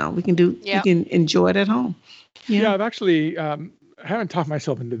theaters now. We can enjoy it at home. Yeah, I've actually. I haven't talked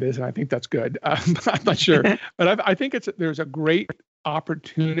myself into this, and I think that's good. I'm not sure, but I think there's a great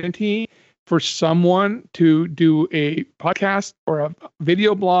opportunity for someone to do a podcast or a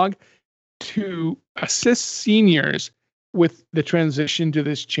video blog to assist seniors with the transition to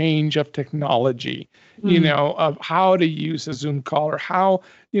this change of technology, of how to use a Zoom call, or how,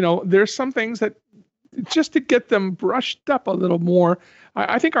 there's some things that just to get them brushed up a little more.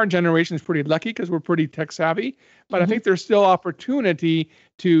 I think our generation is pretty lucky because we're pretty tech savvy, but I think there's still opportunity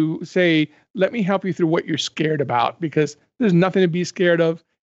to say, let me help you through what you're scared about, because there's nothing to be scared of.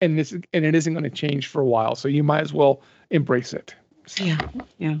 And it isn't going to change for a while, so you might as well embrace it. So.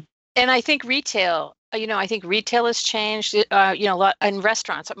 Yeah. And I think retail. I think retail has changed. A lot in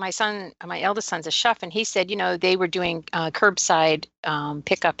restaurants. My eldest son's a chef, and he said, they were doing curbside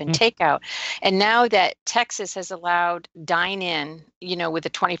pickup and takeout, and now that Texas has allowed dine-in, with a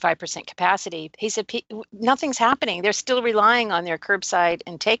 25% capacity, he said nothing's happening. They're still relying on their curbside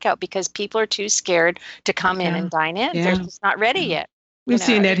and takeout because people are too scared to come in and dine in. They're just not ready yet. We're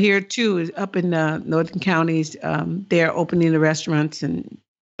seeing that here too. Up in northern counties, they're opening the restaurants, and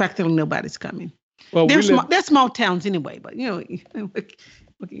practically nobody's coming. Well, they're small towns anyway, but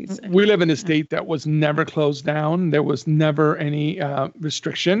what can you say? We live in a state that was never closed down. There was never any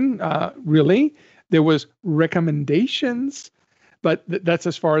restriction, really. There was recommendations, but that's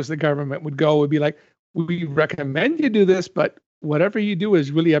as far as the government would go. It would be like, we recommend you do this, but whatever you do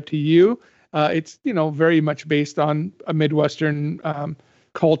is really up to you. It's, very much based on a Midwestern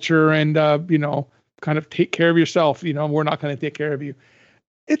culture and, kind of take care of yourself. We're not going to take care of you.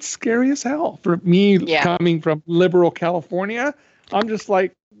 It's scary as hell for me coming from liberal California. I'm just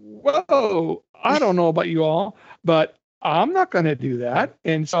like, whoa, I don't know about you all, but I'm not going to do that.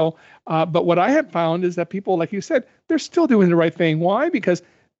 And so, but what I have found is that people, like you said, they're still doing the right thing. Why? Because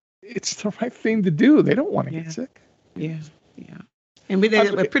it's the right thing to do. They don't want to get sick. Yeah. And with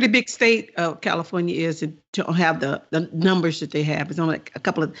a pretty big state of California is to have the numbers that they have. It's only a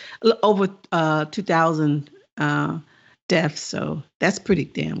couple of over 2,000 deaths, so that's pretty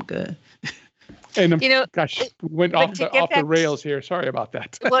damn good. And went off the rails here. Sorry about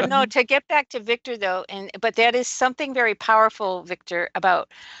that. Well, no, to get back to Victor though, but that is something very powerful, Victor, about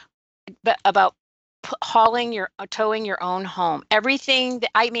towing your own home. Everything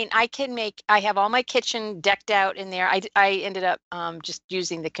that I have all my kitchen decked out in there. I ended up just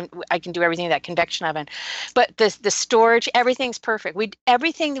using I can do everything in that convection oven, but the storage, everything's perfect.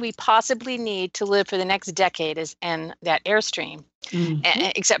 Everything that we possibly need to live for the next decade is in that Airstream.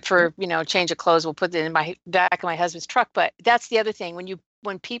 Except for change of clothes, we'll put it in my back of my husband's truck. But that's the other thing,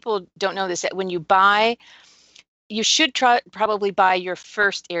 when people don't know this, that when you buy, you should probably buy your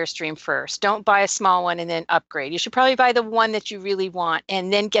first Airstream first. Don't buy a small one and then upgrade. You should probably buy the one that you really want,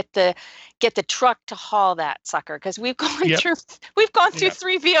 and then get the truck to haul that sucker, because we've gone through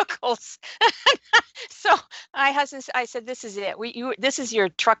 3 vehicles. So I said, this is it. This is your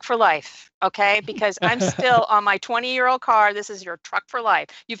truck for life, okay? Because I'm still on my 20-year-old car. This is your truck for life.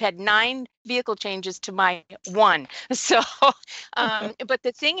 You've had 9 vehicle changes to my 1. So, but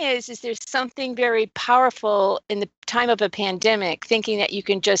the thing is there's something very powerful in the time of a pandemic, thinking that you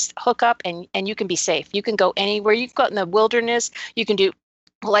can just hook up and you can be safe. You can go anywhere. You can go out in the wilderness. You can do,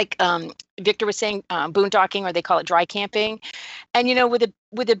 like Victor was saying, boondocking, or they call it dry camping. And,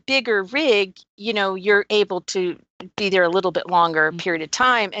 with a bigger rig, you're able to be there a little bit longer period of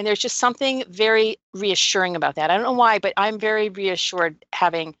time. And there's just something very reassuring about that. I don't know why, but I'm very reassured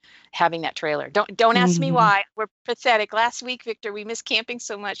having that trailer. Don't ask me why. We're pathetic. Last week, Victor, we missed camping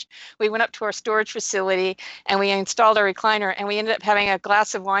so much. We went up to our storage facility and we installed our recliner, and we ended up having a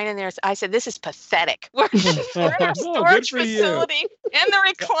glass of wine in there. I said, this is pathetic. We're in our storage facility in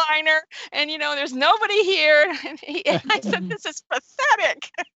the recliner, and there's nobody here. And I said, this is pathetic.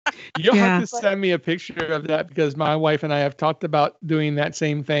 You'll have to send me a picture of that, because my wife and I have talked about doing that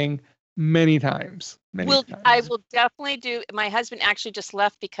same thing many times. I will definitely do. My husband actually just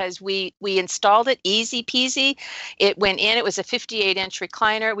left because we installed it easy peasy. It went in. It was a 58-inch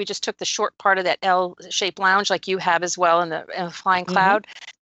recliner. We just took the short part of that L-shaped lounge like you have as well in the Flying Cloud.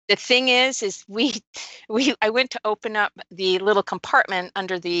 The thing is I went to open up the little compartment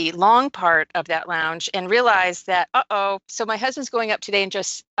under the long part of that lounge and realized that, so my husband's going up today and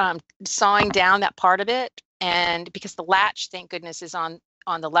just sawing down that part of it. And because the latch, thank goodness, is on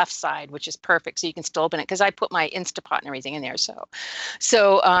the left side, which is perfect. So you can still open it because I put my Instapot and everything in there.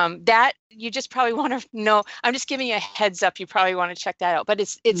 So that you just probably want to know. I'm just giving you a heads up. You probably want to check that out, but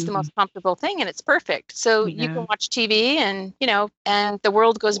it's the most comfortable thing and it's perfect. So you can watch TV and, and the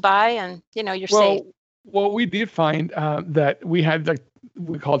world goes by and, you're safe. Well, we did find that we had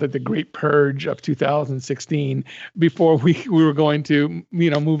we called it the Great Purge of 2016 before we were going to,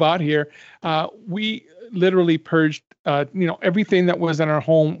 move out here. We literally purged, everything that was in our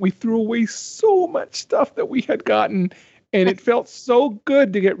home. We threw away so much stuff that we had gotten, and it felt so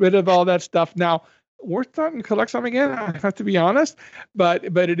good to get rid of all that stuff. Now, we're starting to collect some again, I have to be honest, but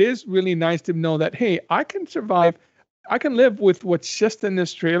it is really nice to know that, hey, I can survive. I can live with what's just in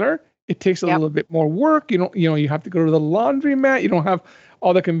this trailer. It takes a little bit more work. You have to go to the laundromat. You don't have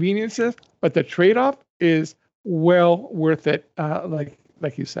all the conveniences, but the trade-off is well worth it. Like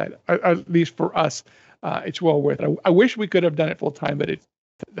you said, at least for us, it's well worth it. I wish we could have done it full time, but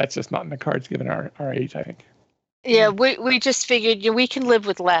that's just not in the cards given our age, I think. Yeah, we just figured we can live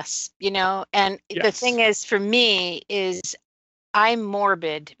with less, and the thing is for me is I'm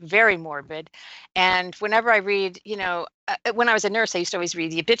morbid, very morbid. And whenever I read, when I was a nurse, I used to always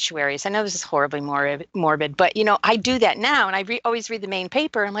read the obituaries. I know this is horribly morbid, but, I do that now. And I always read the main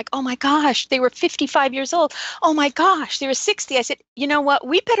paper. I'm like, oh, my gosh, they were 55 years old. Oh, my gosh, they were 60. I said, you know what?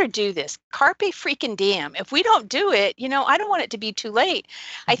 We better do this. Carpe freaking diem. If we don't do it, I don't want it to be too late.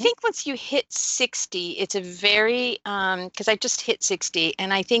 I think once you hit 60, it's a very, because I just hit 60,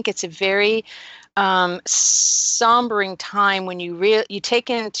 and I think it's a very sombering time when you take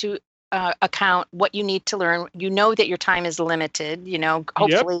into account what you need to learn. That your time is limited.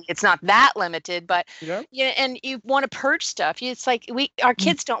 Hopefully it's not that limited, but and you want to purge stuff. It's like our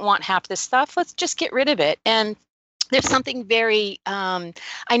kids don't want half this stuff. Let's just get rid of it. And there's something very, I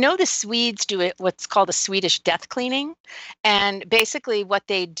know the Swedes do it, what's called a Swedish death cleaning. And basically what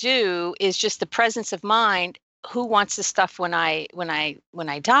they do is just the presence of mind. Who wants this stuff when I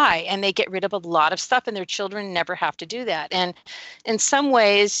die? And they get rid of a lot of stuff, and their children never have to do that. And in some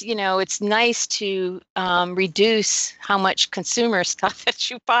ways, it's nice to reduce how much consumer stuff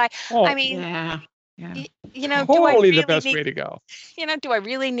that you buy. Oh, I mean, totally the best way to go. Do I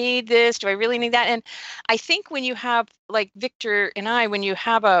really need this? Do I really need that? And I think when you have, like Victor and I, when you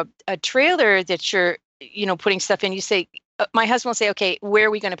have a trailer that you're, putting stuff in, you say, my husband will say, okay, where are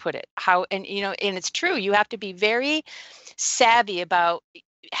we going to put it? How? And, and it's true. You have to be very savvy about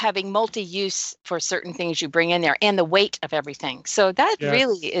having multi-use for certain things you bring in there and the weight of everything. So that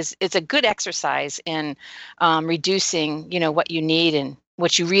really it's a good exercise in reducing, what you need and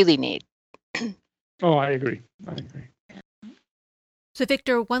what you really need. Oh, I agree. So,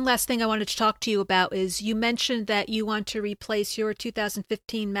 Victor, one last thing I wanted to talk to you about is you mentioned that you want to replace your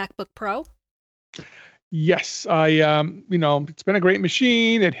 2015 MacBook Pro. Yes, it's been a great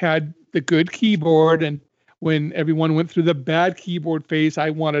machine. It had the good keyboard, and when everyone went through the bad keyboard phase,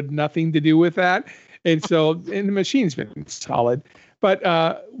 I wanted nothing to do with that. And the machine's been solid. But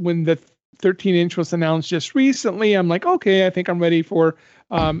when the 13-inch was announced just recently, I'm like, okay, I think I'm ready for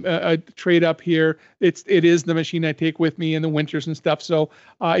a trade up here. It is the machine I take with me in the winters and stuff. So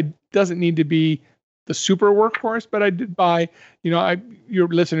it doesn't need to be the super workhorse, but I did buy, your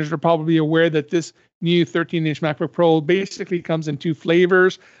listeners are probably aware that this new 13-inch MacBook Pro basically comes in two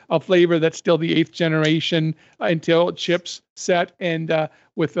flavors, a flavor that's still the 8th generation Intel chips set and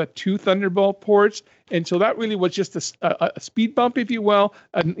with 2 Thunderbolt ports. And so that really was just a speed bump, if you will.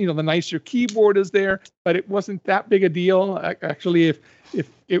 And, the nicer keyboard is there, but it wasn't that big a deal. Actually, if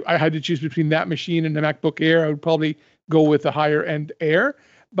I had to choose between that machine and the MacBook Air, I would probably go with the higher end Air.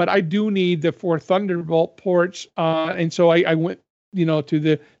 But I do need the 4 Thunderbolt ports, and so I went, to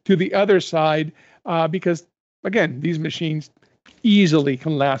the other side because again, these machines easily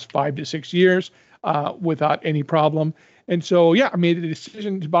can last 5 to 6 years without any problem. And so I made a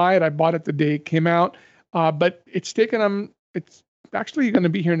decision to buy it. I bought it the day it came out, but it's taken them. It's actually going to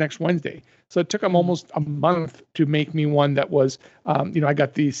be here next Wednesday, so it took them almost a month to make me one that was, I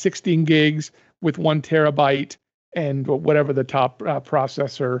got the 16 gigs with 1 terabyte. And whatever the top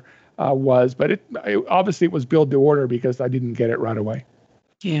processor was, but it obviously it was built to order because I didn't get it right away.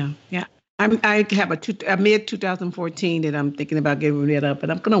 Yeah. I have a mid 2014 that I'm thinking about giving it up,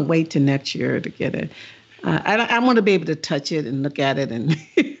 but I'm going to wait till next year to get it. I want to be able to touch it and look at it and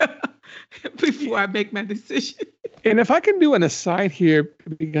before I make my decision. And if I can do an aside here,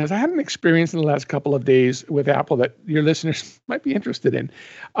 because I had an experience in the last couple of days with Apple that your listeners might be interested in.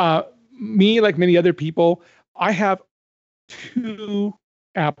 Me, like many other people, I have 2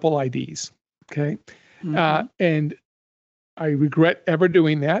 Apple IDs. Okay. Mhm. And I regret ever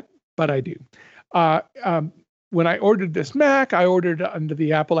doing that, but I do. When I ordered this Mac, I ordered it under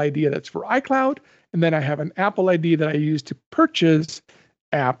the Apple ID that's for iCloud. And then I have an Apple ID that I use to purchase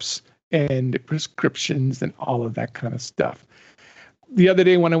apps and prescriptions and all of that kind of stuff. The other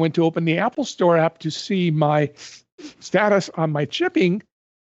day when I went to open the Apple Store app to see my status on my shipping,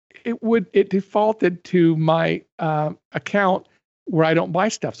 it defaulted to my account where I don't buy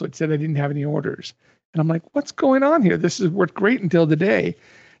stuff. So it said I didn't have any orders. And I'm like, what's going on here? This has worked great until today.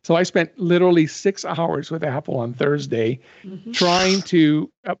 So I spent literally 6 hours with Apple on Thursday trying to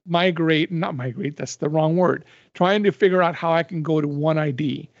not migrate, that's the wrong word, trying to figure out how I can go to One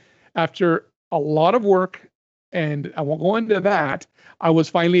ID. After a lot of work, and I won't go into that, I was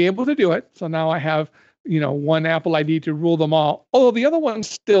finally able to do it. So now I have, one Apple ID to rule them all. Although the other one's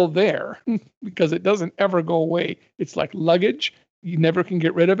still there because it doesn't ever go away. It's like luggage. You never can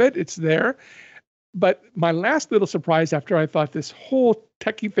get rid of it. It's there. But my last little surprise after I thought this whole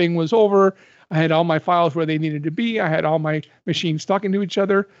techie thing was over, I had all my files where they needed to be. I had all my machines talking to each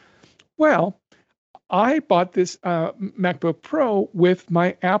other. Well, I bought this MacBook Pro with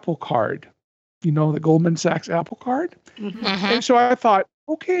my Apple Card, the Goldman Sachs Apple Card. Mhm. And so I thought,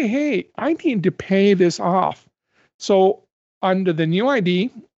 okay, hey, I need to pay this off. So under the new ID,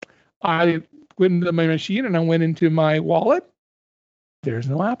 I went into my machine and I went into my wallet. There's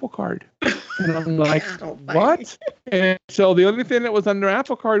no Apple Card. And I'm like, what? And so the only thing that was under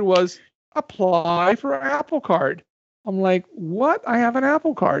Apple Card was apply for Apple Card. I'm like, what? I have an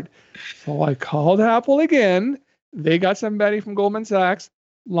Apple Card. So I called Apple again. They got somebody from Goldman Sachs.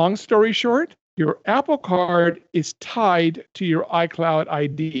 Long story short, your Apple Card is tied to your iCloud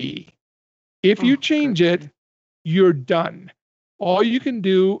ID. If you change it, you're done. All you can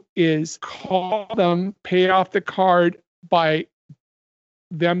do is call them, pay off the card by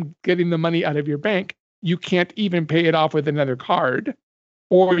them getting the money out of your bank. You can't even pay it off with another card,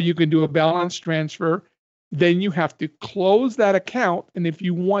 or you can do a balance transfer. Then you have to close that account. And if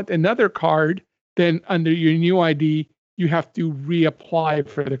you want another card, then under your new ID, you have to reapply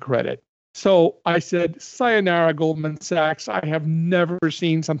for the credit. So I said, sayonara, Goldman Sachs. I have never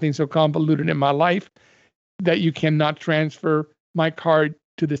seen something so convoluted in my life that you cannot transfer my card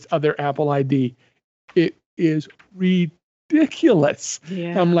to this other Apple ID. It is ridiculous.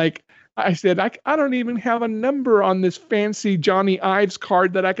 Yeah. I'm like, I said, I don't even have a number on this fancy Johnny Ives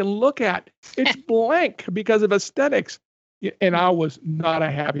card that I can look at. It's blank because of aesthetics. And I was not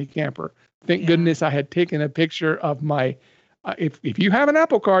a happy camper. Thank goodness I had taken a picture of my, if you have an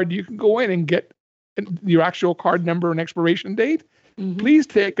Apple Card, you can go in and get your actual card number and expiration date. Mhm. Please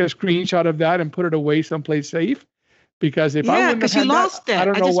take a screenshot of that and put it away someplace safe. Because if I wouldn't have because you had lost that, that. I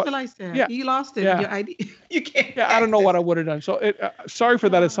don't know just what. realized that. Yeah. You lost it. Yeah. Your ID. You can't. Yeah, I don't know what I access would have done. So sorry for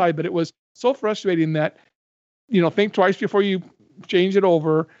that aside, but it was so frustrating that, think twice before you change it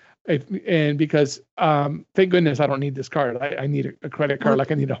over. And because thank goodness I don't need this card. I need a credit card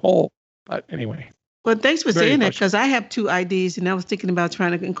like I need a whole. But anyway. Well, thanks for Very saying that, because I have 2 IDs and I was thinking about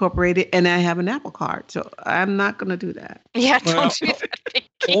trying to incorporate it, and I have an Apple Card. So I'm not going to do that. Yeah, Well, don't do that.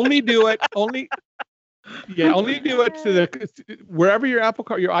 Vicky. Only do it. Only do it to wherever your Apple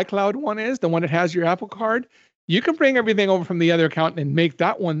Card, your iCloud one is, the one that has your Apple Card. You can bring everything over from the other account and make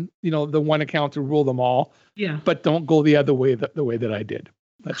that one, the one account to rule them all. Yeah. But don't go the other way, the way that I did.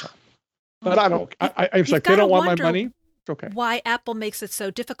 That's all. But I don't. I was like, they gotta don't want my wonder money. It's okay. Why Apple makes it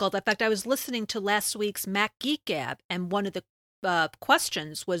so difficult. In fact, I was listening to last week's Mac Geek Gab, and one of the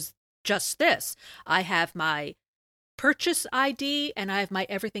questions was just this. I have my purchase ID and I have my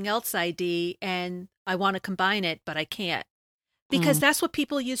everything else ID, and I want to combine it, but I can't. Because that's what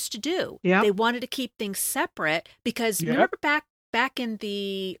people used to do. Yep. They wanted to keep things separate because remember back in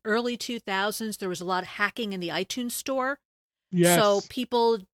the early 2000s, there was a lot of hacking in the iTunes store. Yes. So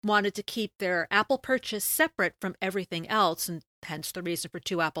people wanted to keep their Apple purchase separate from everything else, and hence the reason for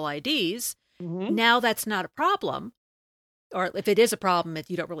 2 Apple IDs. Mhm. Now that's not a problem. Or if it is a problem,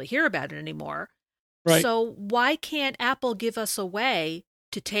 you don't really hear about it anymore. Right. So why can't Apple give us a way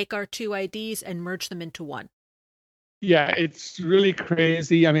to take our 2 IDs and merge them into one? Yeah, it's really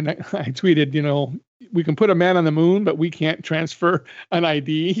crazy. I mean, I tweeted, we can put a man on the moon, but we can't transfer an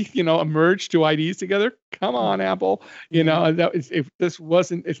ID, merge two IDs together. Come on, Apple. If this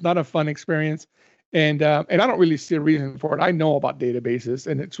wasn't, it's not a fun experience. And I don't really see a reason for it. I know about databases,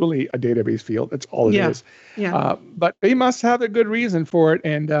 and it's really a database field. That's all it is. Yeah. But they must have a good reason for it,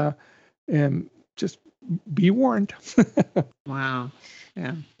 and just be warned. Wow.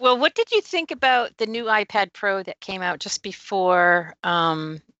 Yeah. Well, what did you think about the new iPad Pro that came out just before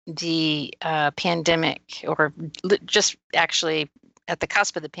the pandemic, or just actually at the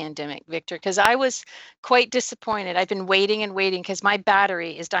cusp of the pandemic, Victor? Because I was quite disappointed. I've been waiting and waiting because my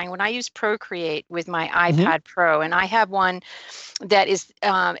battery is dying. When I use Procreate with my iPad Pro, and I have one that is,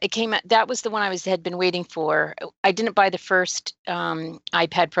 it came out, that was the one had been waiting for. I didn't buy the first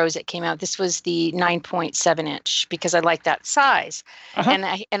iPad Pros that came out. This was the 9.7 inch because I like that size, and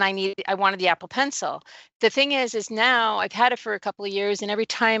I wanted the Apple Pencil. The thing is now I've had it for a couple of years, and every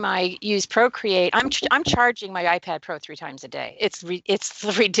time I use Procreate, I'm charging my iPad Pro 3 times a day. It's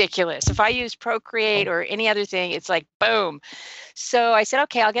ridiculous. If I use Procreate or any other thing, it's like boom. So I said,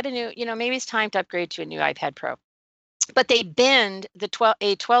 okay, I'll get a new. Maybe it's time to upgrade to a new iPad Pro. But they binned the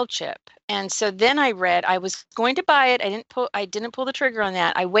A12 chip, and so then I was going to buy it. I didn't pull the trigger on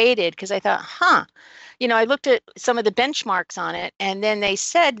that. I waited because I thought, I looked at some of the benchmarks on it, and then they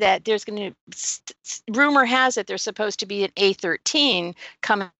said that there's going to, rumor has it, there's supposed to be an A13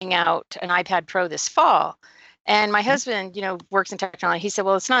 coming out, an iPad Pro this fall. And my husband, works in technology. He said,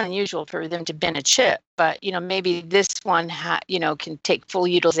 well, it's not unusual for them to bin a chip, but, maybe this one, can take full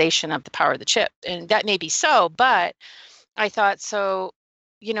utilization of the power of the chip. And that may be so, but I thought, so,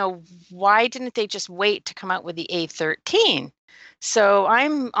 why didn't they just wait to come out with the A13? So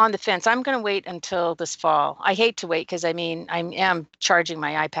I'm on the fence. I'm going to wait until this fall. I hate to wait because, I am charging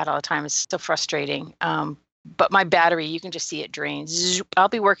my iPad all the time. It's so frustrating. But my battery, you can just see it drain. I'll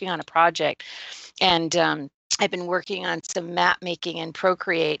be working on a project, and I've been working on some map making in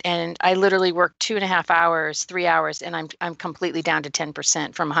Procreate, and I literally work 2.5 hours, 3 hours, and I'm completely down to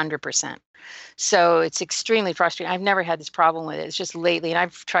 10% from 100%. So it's extremely frustrating. I've never had this problem with it. It's just lately, and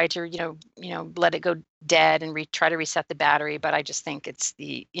I've tried to, let it go dead and try to reset the battery. But I just think it's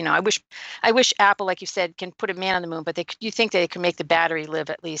I wish Apple, like you said, can put a man on the moon. But you think they can make the battery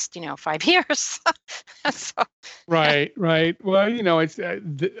live at least, 5 years? So, Right. Well, it's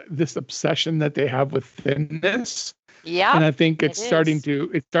this obsession that they have with thinness. Yeah. And I think it's starting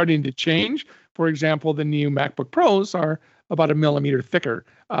to change. For example, the new MacBook Pros are about 1 millimeter thicker.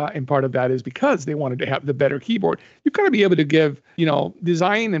 And part of that is because they wanted to have the better keyboard. You've got to be able to give,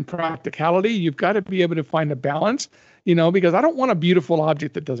 design and practicality. You've got to be able to find a balance, because I don't want a beautiful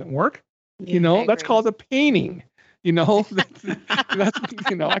object that doesn't work. Yeah, that's called a painting. that's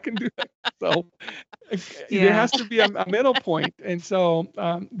I can do that. So there has to be a middle point. And so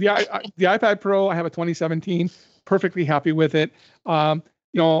the iPad Pro, I have a 2017, perfectly happy with it. I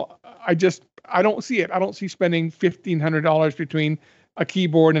don't see it. I don't see spending $1,500 between a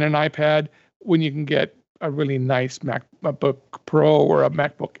keyboard and an iPad when you can get a really nice MacBook Pro or a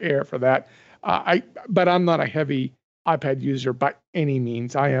MacBook Air for that. But I'm not a heavy iPad user by any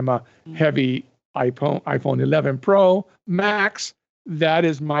means. I am a heavy iPhone 11 Pro Max. That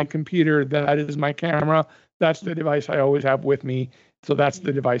is my computer. That is my camera. That's the device I always have with me. So that's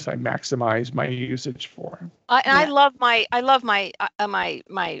the device I maximize my usage for. I love my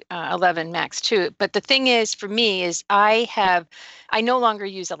 11 Max too. But the thing is, for me, is I no longer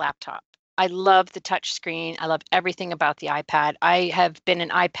use a laptop. I love the touch screen. I love everything about the iPad. I have been an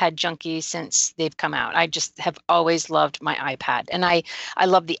iPad junkie since they've come out. I just have always loved my iPad. And I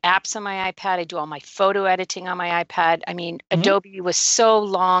love the apps on my iPad. I do all my photo editing on my iPad. Adobe was so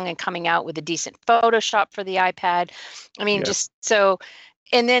long and coming out with a decent Photoshop for the iPad. Just so.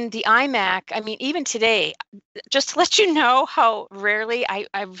 And then the iMac, even today, just to let you know how rarely I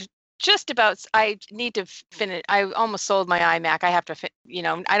need to finish. I almost sold my iMac. I have to,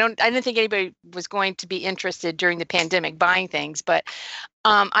 I didn't think anybody was going to be interested during the pandemic buying things, but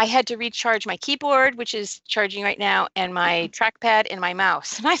I had to recharge my keyboard, which is charging right now, and my trackpad and my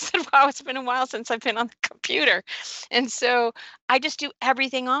mouse. And I said, wow, it's been a while since I've been on the computer. And so I just do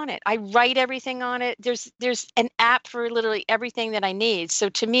everything on it. I write everything on it. There's an app for literally everything that I need. So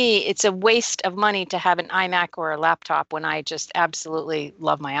to me, it's a waste of money to have an iMac or a laptop when I just absolutely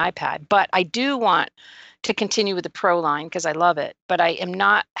love my iPad. But I do want to continue with the Pro line because I love it. But I am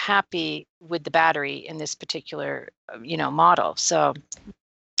not happy with the battery in this particular, model. So,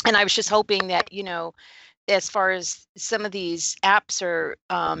 and I was just hoping that, as far as some of these apps are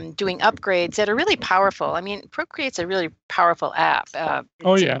doing upgrades that are really powerful. Procreate's a really powerful app.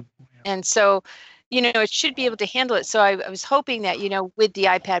 And so, it should be able to handle it. So I was hoping that, with the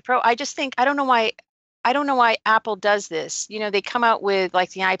iPad Pro, I just think, I don't know why I don't know why Apple does this. They come out with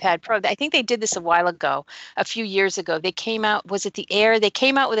like the iPad Pro. I think they did this a few years ago. They came out, was it the Air? They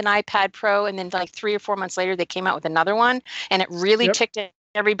came out with an iPad Pro, and then like 3 or 4 months later, they came out with another one, and it really ticked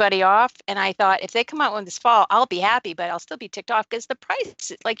everybody off. And I thought, if they come out with this fall, I'll be happy, but I'll still be ticked off because the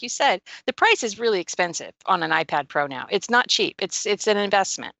price, like you said, the price is really expensive on an iPad Pro now. It's not cheap. It's an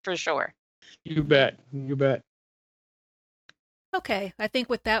investment for sure. You bet. Okay, I think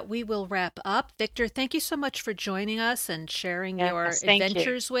with that, we will wrap up. Victor, thank you so much for joining us and sharing your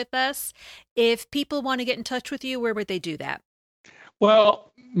adventures with us. If people want to get in touch with you, where would they do that?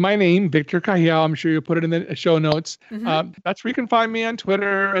 Well, my name, Victor Cahill, I'm sure you'll put it in the show notes. Mm-hmm. That's where you can find me on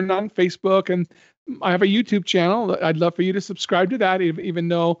Twitter and on Facebook. And I have a YouTube channel. I'd love for you to subscribe to that, even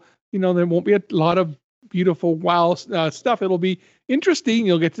though, there won't be a lot of beautiful, wow stuff. It'll be interesting.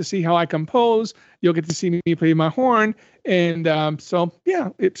 You'll get to see how I compose. You'll get to see me play my horn. And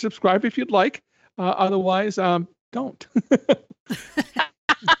subscribe if you'd like. Otherwise, don't.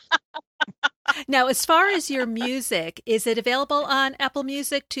 Now, as far as your music, is it available on Apple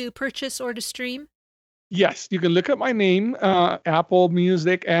Music to purchase or to stream? Yes, you can look up my name, Apple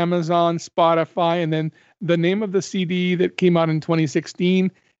Music, Amazon, Spotify, and then the name of the CD that came out in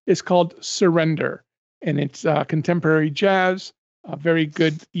 2016 is called Surrender. And it's contemporary jazz, very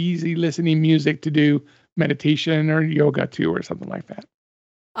good, easy listening music to do meditation or yoga to or something like that.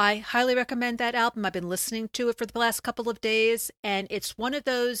 I highly recommend that album. I've been listening to it for the last couple of days, and it's one of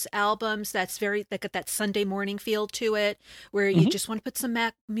those albums that's very like that Sunday morning feel to it, where you just want to put some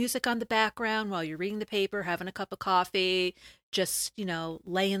music on the background while you're reading the paper, having a cup of coffee, just,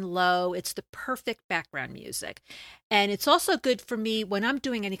 laying low. It's the perfect background music. And it's also good for me when I'm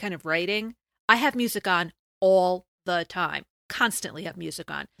doing any kind of writing. I have music on all the time, constantly have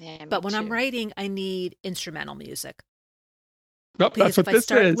music on. Yeah, but when I'm writing, I need instrumental music. Nope, because that's if what I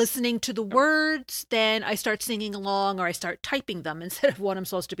start is. listening to the words, then I start singing along or I start typing them instead of what I'm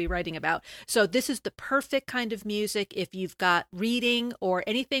supposed to be writing about. So this is the perfect kind of music if you've got reading or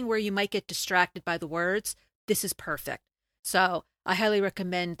anything where you might get distracted by the words. This is perfect. So I highly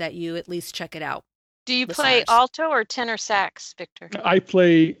recommend that you at least check it out. Do you play alto or tenor sax, Victor? I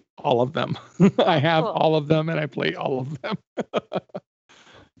play all of them. I have all of them, and I play all of them.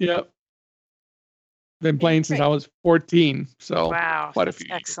 Yep. Been playing since I was 14, so wow, quite a few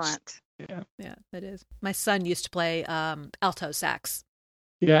excellent. Years. Yeah, it is. My son used to play alto sax.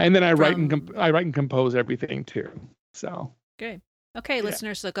 Yeah, and then I write and compose everything too. So great. Okay,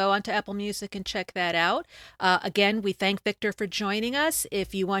 listeners, so go on to Apple Music and check that out. Again, we thank Victor for joining us.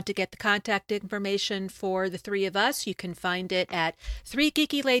 If you want to get the contact information for the three of us, you can find it at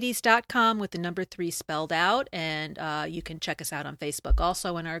 3geekyladies.com with the number 3 spelled out. And you can check us out on Facebook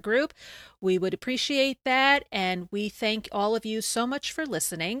also in our group. We would appreciate that. And we thank all of you so much for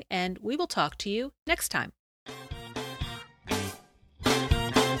listening. And we will talk to you next time.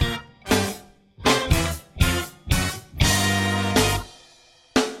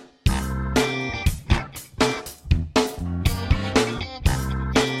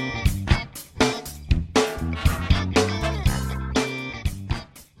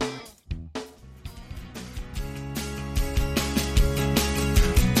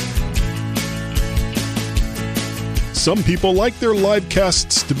 Some people like their live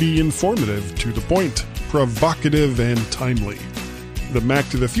casts to be informative, to the point, provocative, and timely. The Mac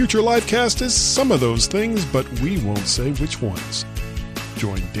to the Future livecast is some of those things, but we won't say which ones.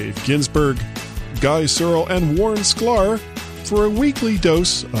 Join Dave Ginsburg, Guy Searle, and Warren Sklar for a weekly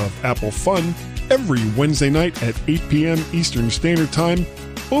dose of Apple fun every Wednesday night at 8 p.m. Eastern Standard Time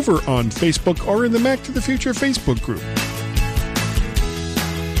over on Facebook or in the Mac to the Future Facebook group.